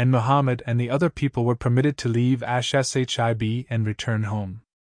 and Muhammad and the other people were permitted to leave Shib and return home.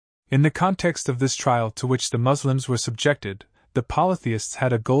 In the context of this trial to which the Muslims were subjected, the polytheists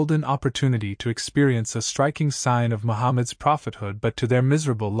had a golden opportunity to experience a striking sign of Muhammad's prophethood, but to their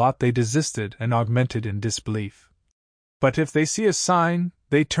miserable lot they desisted and augmented in disbelief. But if they see a sign,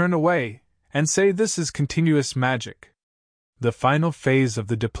 they turn away, and say this is continuous magic. The final phase of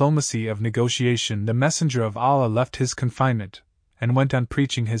the diplomacy of negotiation, the Messenger of Allah left his confinement, and went on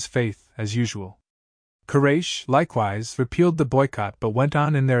preaching his faith as usual. Quraysh, likewise, repealed the boycott but went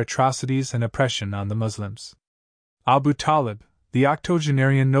on in their atrocities and oppression on the Muslims. Abu Talib, the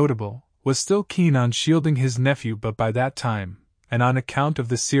octogenarian notable, was still keen on shielding his nephew, but by that time, and on account of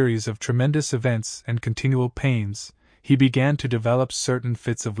the series of tremendous events and continual pains, he began to develop certain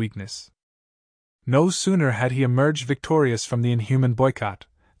fits of weakness. No sooner had he emerged victorious from the inhuman boycott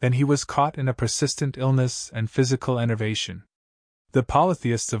than he was caught in a persistent illness and physical enervation. The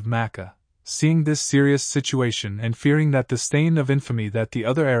polytheists of Makkah, seeing this serious situation and fearing that the stain of infamy that the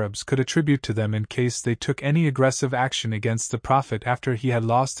other Arabs could attribute to them in case they took any aggressive action against the Prophet after he had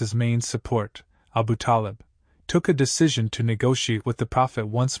lost his main support, Abu Talib, took a decision to negotiate with the Prophet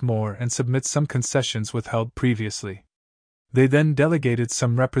once more and submit some concessions withheld previously. They then delegated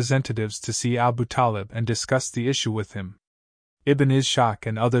some representatives to see Abu Talib and discussed the issue with him. Ibn Ishaq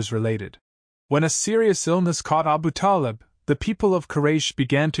and others related. When a serious illness caught Abu Talib, the people of Quraysh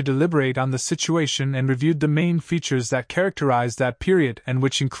began to deliberate on the situation and reviewed the main features that characterized that period, and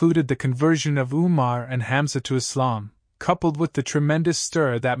which included the conversion of Umar and Hamza to Islam, coupled with the tremendous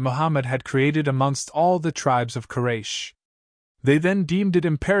stir that Muhammad had created amongst all the tribes of Quraysh. They then deemed it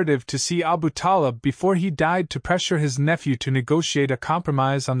imperative to see Abu Talib before he died to pressure his nephew to negotiate a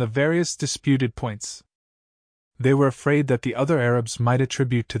compromise on the various disputed points. They were afraid that the other Arabs might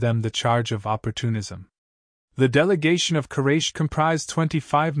attribute to them the charge of opportunism. The delegation of Quraysh comprised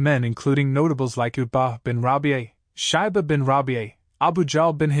 25 men, including notables like Utbah bin Rabi'ah, Shaiba bin Rabi'ah, Abu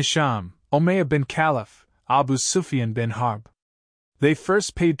Jahl bin Hisham, Umayyah bin Khalaf, Abu Sufyan bin Harb. They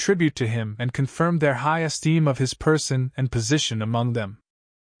first paid tribute to him and confirmed their high esteem of his person and position among them.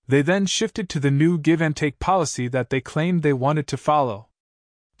 They then shifted to the new give-and-take policy that they claimed they wanted to follow.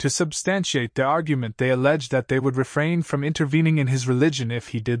 To substantiate their argument, they alleged that they would refrain from intervening in his religion if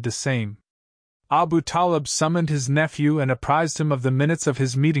he did the same. Abu Talib summoned his nephew and apprised him of the minutes of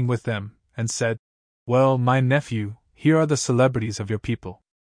his meeting with them, and said, "Well, my nephew, here are the celebrities of your people.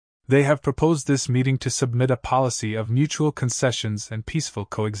 They have proposed this meeting to submit a policy of mutual concessions and peaceful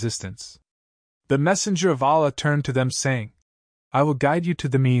coexistence." The Messenger of Allah turned to them saying, I will guide you to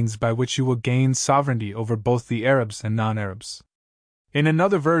the means by which you will gain sovereignty over both the Arabs and non-Arabs. In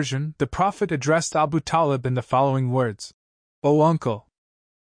another version, the Prophet addressed Abu Talib in the following words: O uncle,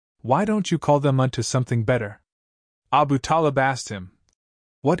 why don't you call them unto something better? Abu Talib asked him,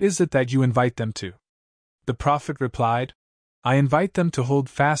 What is it that you invite them to? The Prophet replied, I invite them to hold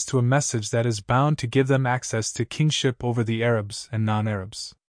fast to a message that is bound to give them access to kingship over the Arabs and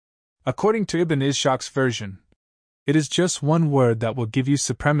non-Arabs. According to Ibn Ishaq's version, it is just one word that will give you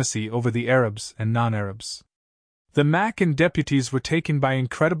supremacy over the Arabs and non-Arabs. The Maccan deputies were taken by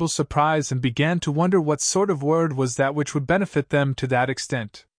incredible surprise and began to wonder what sort of word was that which would benefit them to that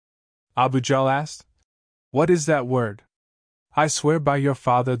extent. Abu Jahl asked, What is that word? I swear by your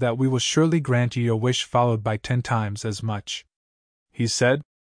father that we will surely grant you your wish followed by 10 times as much. He said,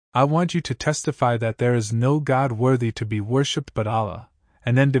 I want you to testify that there is no God worthy to be worshipped but Allah,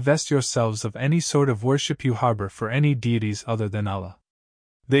 and then divest yourselves of any sort of worship you harbor for any deities other than Allah.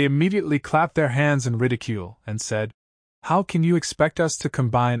 They immediately clapped their hands in ridicule and said, How can you expect us to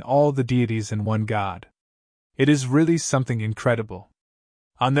combine all the deities in one God? It is really something incredible.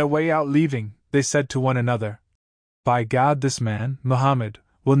 On their way out leaving, they said to one another, By God, this man, Muhammad,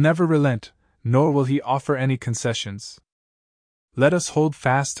 will never relent, nor will he offer any concessions. Let us hold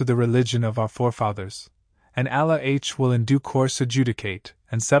fast to the religion of our forefathers, and Allah will in due course adjudicate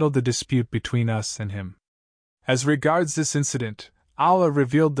and settle the dispute between us and him. As regards this incident, Allah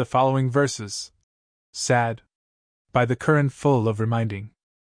revealed the following verses. Sad. By the Quran full of reminding.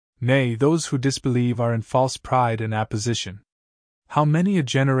 Nay, those who disbelieve are in false pride and apposition. How many a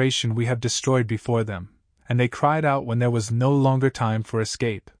generation we have destroyed before them, and they cried out when there was no longer time for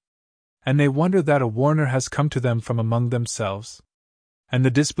escape. And they wonder that a warner has come to them from among themselves. And the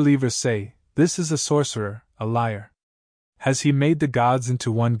disbelievers say, This is a sorcerer, a liar. Has he made the gods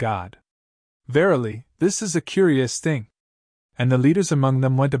into one god? Verily, this is a curious thing. And the leaders among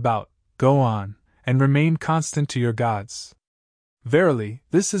them went about, Go on, and remain constant to your gods. Verily,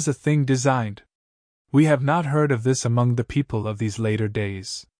 this is a thing designed. We have not heard of this among the people of these later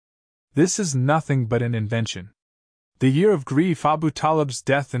days. This is nothing but an invention. The year of grief Abu Talib's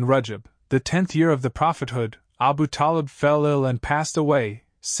death in Rajab, the 10th year of the prophethood, Abu Talib fell ill and passed away,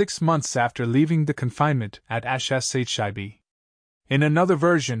 6 months after leaving the confinement at Ash-Shaibi. In another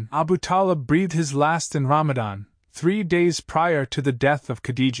version, Abu Talib breathed his last in Ramadan, 3 days prior to the death of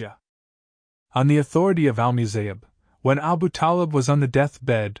Khadija. On the authority of Al-Muzayyib, when Abu Talib was on the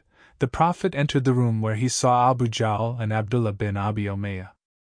deathbed, the Prophet entered the room where he saw Abu Jahl and Abdullah bin Abi Umayyah.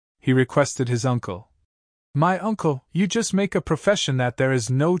 He requested his uncle, My uncle, you just make a profession that there is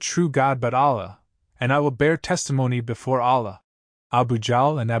no true God but Allah, and I will bear testimony before Allah. Abu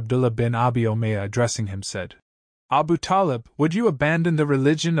Jahl and Abdullah bin Abi Umayyah addressing him said, Abu Talib, would you abandon the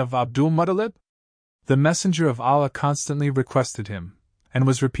religion of Abdul Muttalib? The Messenger of Allah constantly requested him, and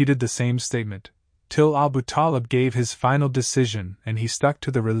was repeated the same statement, till Abu Talib gave his final decision and he stuck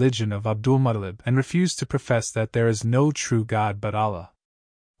to the religion of Abdul Muttalib and refused to profess that there is no true God but Allah.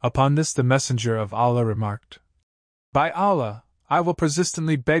 Upon this the Messenger of Allah remarked, By Allah, I will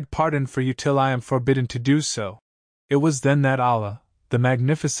persistently beg pardon for you till I am forbidden to do so. It was then that Allah, the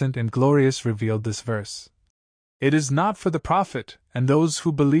Magnificent and Glorious, revealed this verse. It is not for the Prophet and those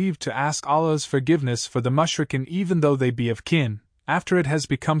who believe to ask Allah's forgiveness for the mushrikin even though they be of kin, after it has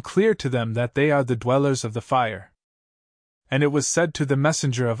become clear to them that they are the dwellers of the fire. And it was said to the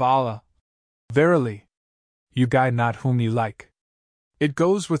Messenger of Allah, Verily, you guide not whom you like. It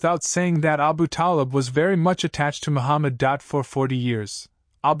goes without saying that Abu Talib was very much attached to Muhammad. For 40 years,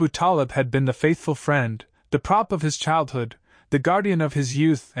 Abu Talib had been the faithful friend, the prop of his childhood, the guardian of his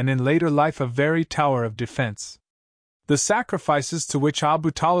youth, and in later life a very tower of defense. The sacrifices to which Abu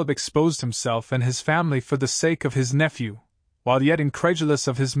Talib exposed himself and his family for the sake of his nephew, while yet incredulous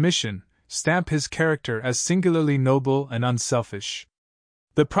of his mission, stamp his character as singularly noble and unselfish.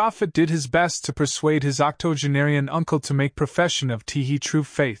 The Prophet did his best to persuade his octogenarian uncle to make profession of true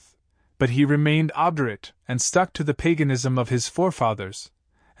faith, but he remained obdurate and stuck to the paganism of his forefathers,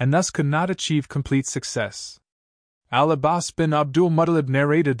 and thus could not achieve complete success. Al-Abbas bin Abdul Muttalib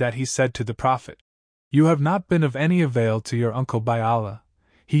narrated that he said to the Prophet, You have not been of any avail to your uncle by Allah.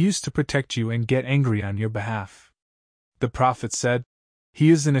 He used to protect you and get angry on your behalf. The Prophet said, He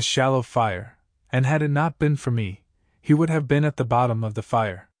is in a shallow fire, and had it not been for me, he would have been at the bottom of the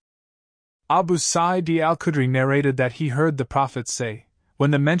fire. Abu Sa'id al-Khudri narrated that he heard the Prophet say,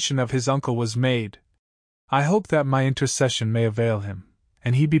 when the mention of his uncle was made, I hope that my intercession may avail him,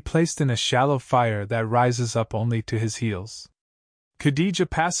 and he be placed in a shallow fire that rises up only to his heels. Khadija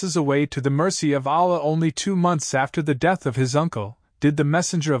passes away to the mercy of Allah only 2 months after the death of his uncle. Did the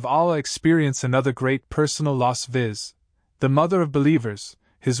Messenger of Allah experience another great personal loss, viz., the mother of believers,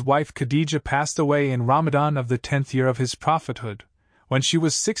 his wife Khadijah passed away in Ramadan of the 10th year of his prophethood, when she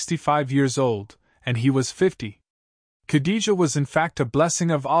was 65 years old, and he was 50. Khadijah was in fact a blessing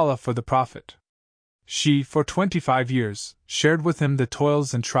of Allah for the Prophet. She, for 25 years, shared with him the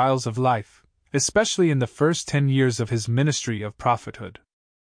toils and trials of life, especially in the first 10 years of his ministry of prophethood.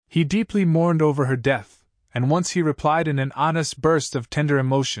 He deeply mourned over her death, and once he replied in an honest burst of tender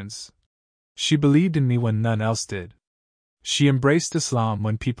emotions, "She believed in me when none else did. She embraced Islam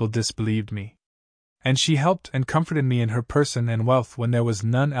when people disbelieved me. And she helped and comforted me in her person and wealth when there was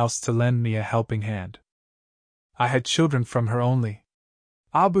none else to lend me a helping hand. I had children from her only."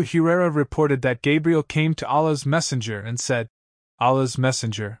 Abu Hurairah reported that Gabriel came to Allah's messenger and said, "Allah's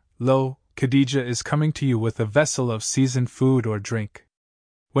messenger, lo, Khadijah is coming to you with a vessel of seasoned food or drink.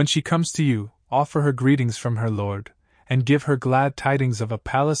 When she comes to you, offer her greetings from her Lord, and give her glad tidings of a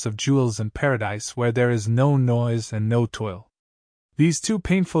palace of jewels and paradise where there is no noise and no toil." These two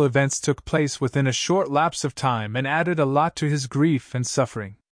painful events took place within a short lapse of time and added a lot to his grief and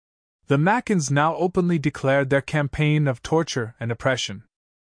suffering. The Makkans now openly declared their campaign of torture and oppression.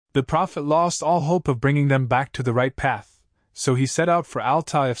 The Prophet lost all hope of bringing them back to the right path, so he set out for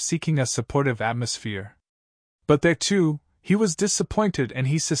Al-Taif seeking a supportive atmosphere. But there too, he was disappointed and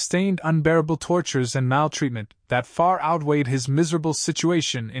he sustained unbearable tortures and maltreatment that far outweighed his miserable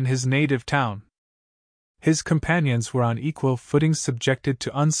situation in his native town. His companions were on equal footing subjected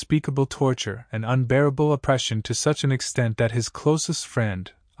to unspeakable torture and unbearable oppression to such an extent that his closest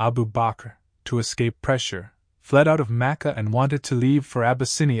friend, Abu Bakr, to escape pressure, fled out of Mecca and wanted to leave for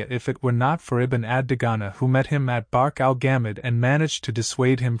Abyssinia if it were not for Ibn ad-Dagana, who met him at Bark al-Ghamid and managed to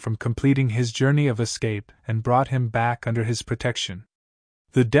dissuade him from completing his journey of escape and brought him back under his protection.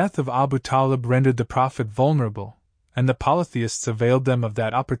 The death of Abu Talib rendered the Prophet vulnerable, and the polytheists availed them of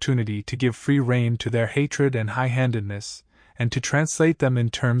that opportunity to give free rein to their hatred and high-handedness, and to translate them in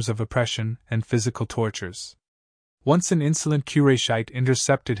terms of oppression and physical tortures. Once an insolent Qurayshite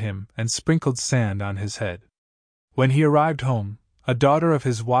intercepted him and sprinkled sand on his head. When he arrived home, a daughter of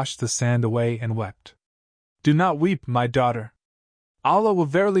his washed the sand away and wept. "Do not weep, my daughter. Allah will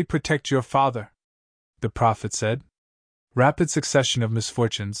verily protect your father," the Prophet said. Rapid succession of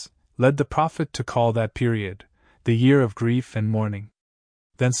misfortunes led the Prophet to call that period the year of grief and mourning.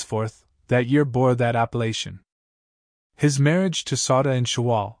 Thenceforth, that year bore that appellation. His marriage to Sauda in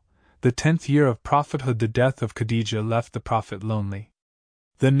Shawwal, the 10th year of prophethood, the death of Khadijah left the Prophet lonely.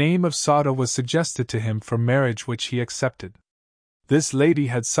 The name of Sauda was suggested to him for marriage, which he accepted. This lady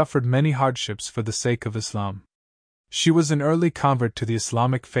had suffered many hardships for the sake of Islam. She was an early convert to the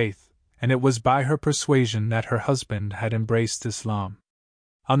Islamic faith, and it was by her persuasion that her husband had embraced Islam.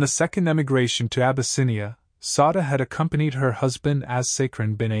 On the second emigration to Abyssinia, Sauda had accompanied her husband as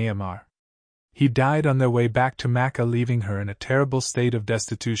Sakran bin Ammar. He died on their way back to Mecca, leaving her in a terrible state of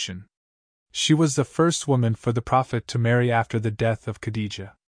destitution. She was the first woman for the Prophet to marry after the death of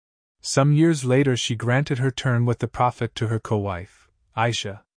Khadijah. Some years later she granted her turn with the Prophet to her co-wife,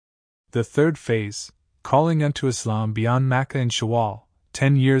 Aisha. The third phase, calling unto Islam beyond Mecca in Shawwal,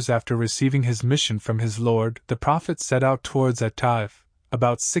 10 years after receiving his mission from his Lord, the Prophet set out towards At-Taif,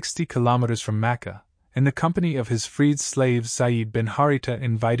 about 60 kilometers from Mecca, in the company of his freed slave Zayd bin Haritha,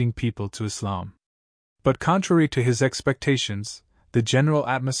 inviting people to Islam. But contrary to his expectations, the general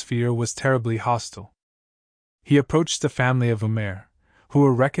atmosphere was terribly hostile. He approached the family of Umair, who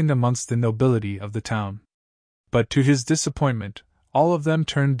were reckoned amongst the nobility of the town. But to his disappointment, all of them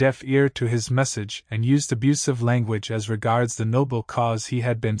turned deaf ear to his message and used abusive language as regards the noble cause he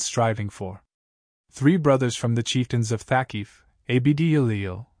had been striving for. 3 brothers from the chieftains of Thaqif, Abd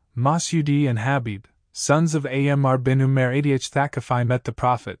Yalil, Masudi and Habib, sons of Ammar bin Umair Adh Thaqafi, met the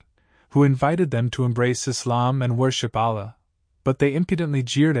Prophet, who invited them to embrace Islam and worship Allah, but they impudently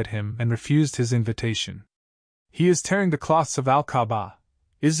jeered at him and refused his invitation. "He is tearing the cloths of Al-Kaaba.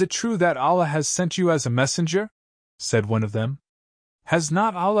 Is it true that Allah has sent you as a messenger?" said one of them. "Has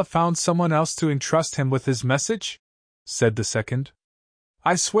not Allah found someone else to entrust him with his message?" said the second.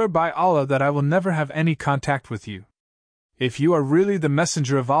 "I swear by Allah that I will never have any contact with you. If you are really the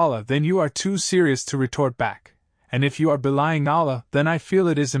messenger of Allah, then you are too serious to retort back, and if you are belying Allah, then I feel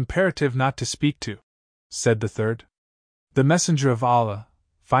it is imperative not to speak to," said the third. The messenger of Allah,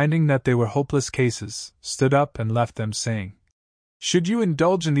 finding that they were hopeless cases, stood up and left them, saying, "Should you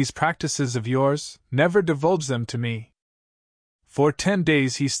indulge in these practices of yours, never divulge them to me." For 10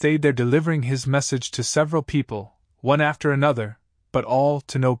 days he stayed there, delivering his message to several people, one after another, but all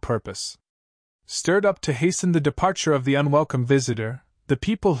to no purpose. Stirred up to hasten the departure of the unwelcome visitor, the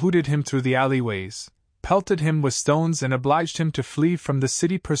people hooted him through the alleyways, pelted him with stones, and obliged him to flee from the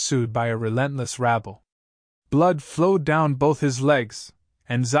city, pursued by a relentless rabble. Blood flowed down both his legs,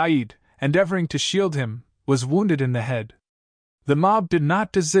 and Zaid, endeavoring to shield him, was wounded in the head. The mob did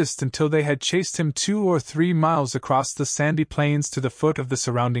not desist until they had chased him 2 or 3 miles across the sandy plains to the foot of the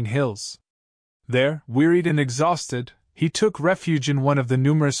surrounding hills. There, wearied and exhausted, he took refuge in one of the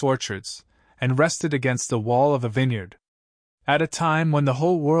numerous orchards, and rested against the wall of a vineyard. At a time when the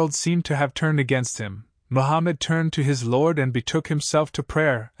whole world seemed to have turned against him, Muhammad turned to his Lord and betook himself to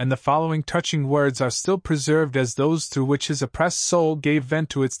prayer, and the following touching words are still preserved as those through which his oppressed soul gave vent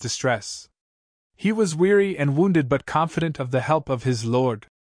to its distress. He was weary and wounded but confident of the help of his Lord.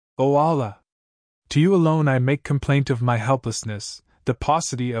 O Allah! To you alone I make complaint of my helplessness, the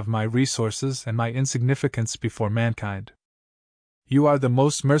paucity of my resources and my insignificance before mankind. You are the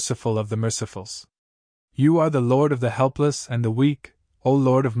most merciful of the mercifuls. You are the Lord of the helpless and the weak, O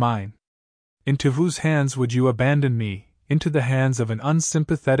Lord of mine. Into whose hands would you abandon me? Into the hands of an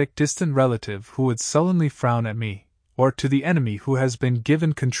unsympathetic distant relative who would sullenly frown at me, or to the enemy who has been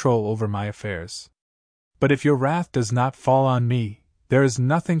given control over my affairs? But if your wrath does not fall on me, there is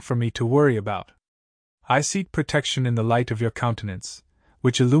nothing for me to worry about. I seek protection in the light of your countenance,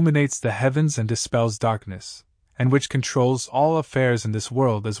 which illuminates the heavens and dispels darkness, and which controls all affairs in this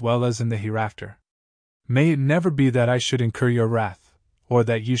world as well as in the hereafter. May it never be that I should incur your wrath, or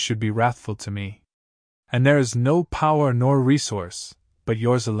that you should be wrathful to me. And there is no power nor resource, but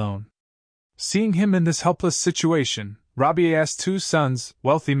yours alone. Seeing him in this helpless situation, Rabi'ah's 2 sons,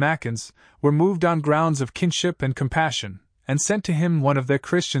 wealthy Makkans, were moved on grounds of kinship and compassion, and sent to him one of their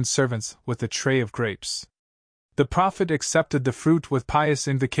Christian servants with a tray of grapes. The Prophet accepted the fruit with pious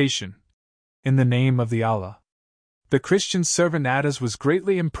invocation, in the name of the Allah. The Christian servant Adas was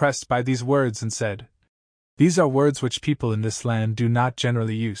greatly impressed by these words and said, "These are words which people in this land do not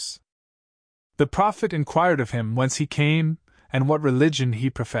generally use." The Prophet inquired of him whence he came, and what religion he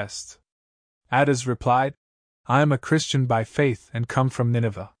professed. Adas replied, "I am a Christian by faith and come from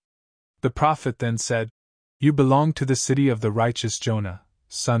Nineveh." The Prophet then said, "You belong to the city of the righteous Jonah,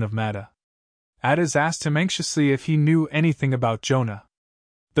 son of Matta." Adas asked him anxiously if he knew anything about Jonah.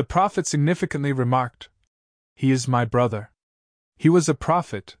 The Prophet significantly remarked, "He is my brother. He was a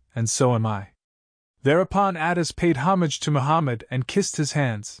prophet, and so am I." Thereupon Adas paid homage to Muhammad and kissed his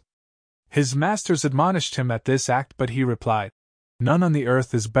hands. His masters admonished him at this act, but he replied, "None on the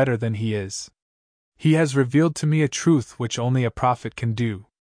earth is better than he is. He has revealed to me a truth which only a prophet can do."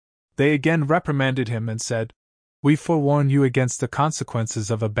 They again reprimanded him and said, "We forewarn you against the consequences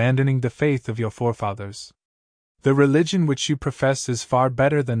of abandoning the faith of your forefathers. The religion which you profess is far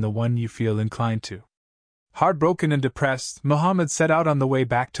better than the one you feel inclined to." Heartbroken and depressed, Muhammad set out on the way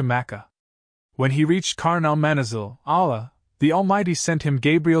back to Mecca. When he reached Qarn al-Manazil, Allah, the Almighty, sent him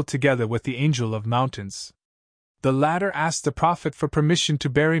Gabriel together with the Angel of Mountains. The latter asked the Prophet for permission to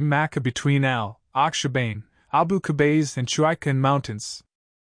bury Mecca between Al-Akshabain, Abu Qubays, and Shuaikan mountains.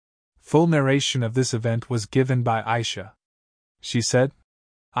 Full narration of this event was given by Aisha. She said,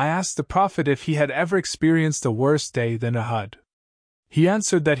 "I asked the Prophet if he had ever experienced a worse day than Uhud. He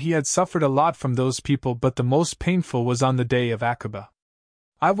answered that he had suffered a lot from those people, but the most painful was on the day of Aqaba.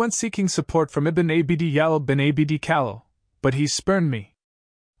 I went seeking support from Ibn Abd Yalal bin Abd Khalil, but he spurned me.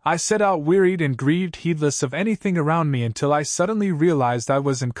 I set out wearied and grieved, heedless of anything around me, until I suddenly realized I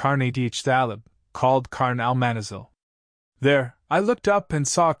was in Qarn Thalib, called Qarn al-Manazil. There, I looked up and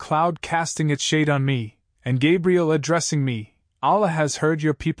saw a cloud casting its shade on me, and Gabriel addressing me, 'Allah has heard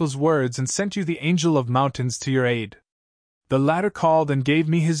your people's words and sent you the Angel of Mountains to your aid.' The latter called and gave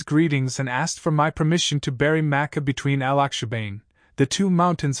me his greetings and asked for my permission to bury Mecca between Al-Akshabain, the 2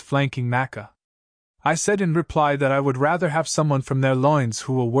 mountains flanking Mecca. I said in reply that I would rather have someone from their loins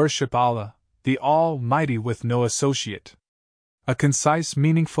who will worship Allah, the Almighty, with no associate." A concise,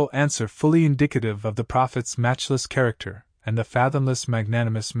 meaningful answer fully indicative of the Prophet's matchless character and the fathomless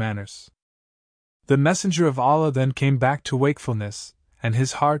magnanimous manners. The Messenger of Allah then came back to wakefulness, and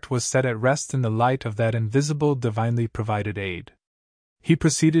his heart was set at rest in the light of that invisible, divinely provided aid. He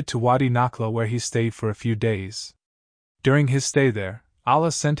proceeded to Wadi Nakhla, where he stayed for a few days. During his stay there,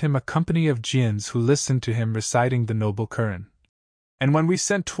 Allah sent him a company of jinns who listened to him reciting the noble Quran. "And when we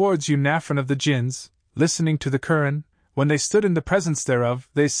sent towards you Nafran of the jinns, listening to the Quran, when they stood in the presence thereof,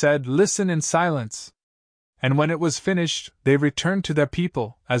 they said, 'Listen in silence.' And when it was finished, they returned to their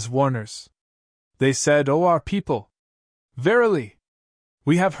people, as warners. They said, 'O our people! Verily!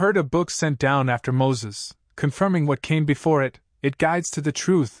 We have heard a book sent down after Moses, confirming what came before it. It guides to the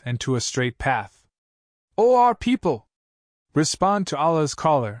truth and to a straight path. O our people! Respond to Allah's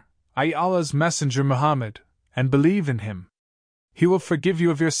caller, i.e. Allah's messenger Muhammad, and believe in him. He will forgive you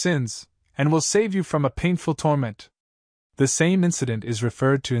of your sins, and will save you from a painful torment." The same incident is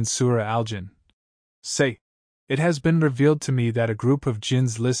referred to in Surah Al-Jinn. Say, It has been revealed to me that a group of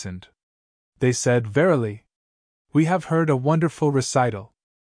jinns listened. They said, "Verily, we have heard a wonderful recital.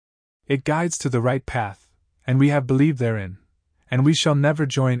 It guides to the right path, and we have believed therein, and we shall never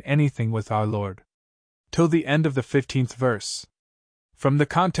join anything with our Lord." Till the end of the 15th verse. From the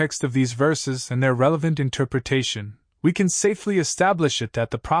context of these verses and their relevant interpretation, we can safely establish it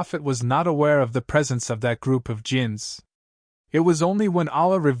that the Prophet was not aware of the presence of that group of jinns. It was only when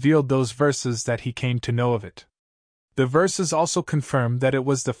Allah revealed those verses that he came to know of it. The verses also confirm that it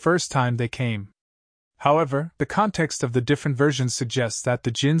was the first time they came. However, the context of the different versions suggests that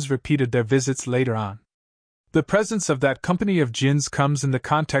the jinns repeated their visits later on. The presence of that company of jinns comes in the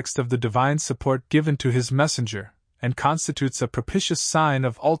context of the divine support given to his messenger, and constitutes a propitious sign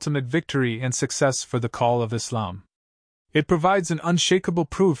of ultimate victory and success for the call of Islam. It provides an unshakable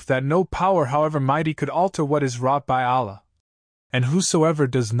proof that no power, however mighty, could alter what is wrought by Allah. And whosoever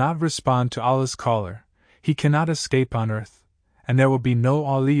does not respond to Allah's caller, he cannot escape on earth, and there will be no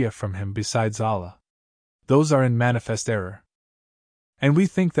awliya from him besides Allah. Those are in manifest error. And we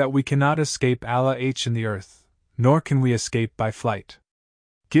think that we cannot escape Allah in the earth, nor can we escape by flight.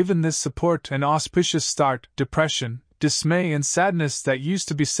 Given this support and auspicious start, depression, dismay, and sadness that used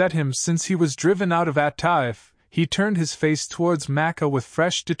to beset him since he was driven out of At-Taif, he turned his face towards Mecca with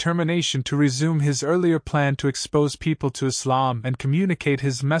fresh determination to resume his earlier plan to expose people to Islam and communicate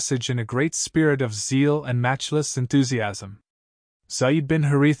his message in a great spirit of zeal and matchless enthusiasm. Zayd bin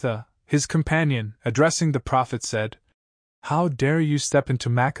Haritha, his companion, addressing the Prophet, said, "How dare you step into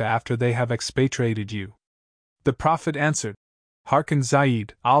Mecca after they have expatriated you?" The Prophet answered, "Hearken,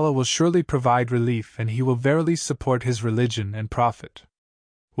 Zayd, Allah will surely provide relief, and He will verily support His religion and Prophet."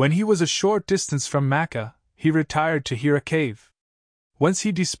 When he was a short distance from Mecca, he retired to Hira cave, whence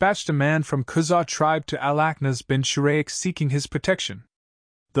he dispatched a man from Khuzah tribe to Al-Aknas bin Shuraik seeking his protection.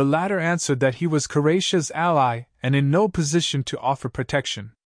 The latter answered that he was Quraysh's ally and in no position to offer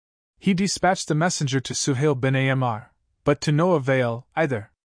protection. He dispatched a messenger to Suhail bin Amr, but to no avail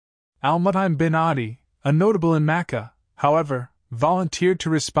either. Al-Mut'im bin Adi, a notable in Mecca, however, volunteered to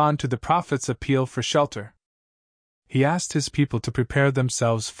respond to the Prophet's appeal for shelter. He asked his people to prepare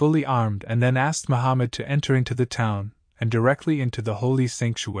themselves fully armed and then asked Muhammad to enter into the town and directly into the holy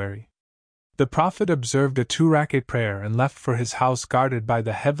sanctuary. The Prophet observed a 2-rakat prayer and left for his house guarded by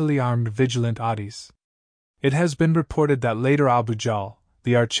the heavily armed vigilant Adis. It has been reported that later Abu Jahl,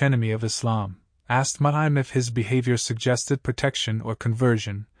 the archenemy of Islam, asked Mut'im if his behavior suggested protection or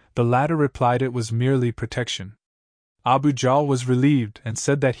conversion. The latter replied it was merely protection. Abu Jahl was relieved and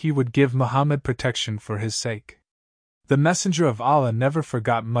said that he would give Muhammad protection for his sake. The Messenger of Allah never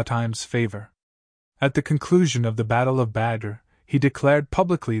forgot Mut'im's favor. At the conclusion of the Battle of Badr, he declared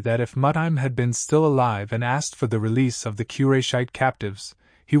publicly that if Mut'im had been still alive and asked for the release of the Qurayshite captives,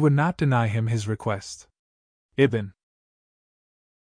 he would not deny him his request. Ibn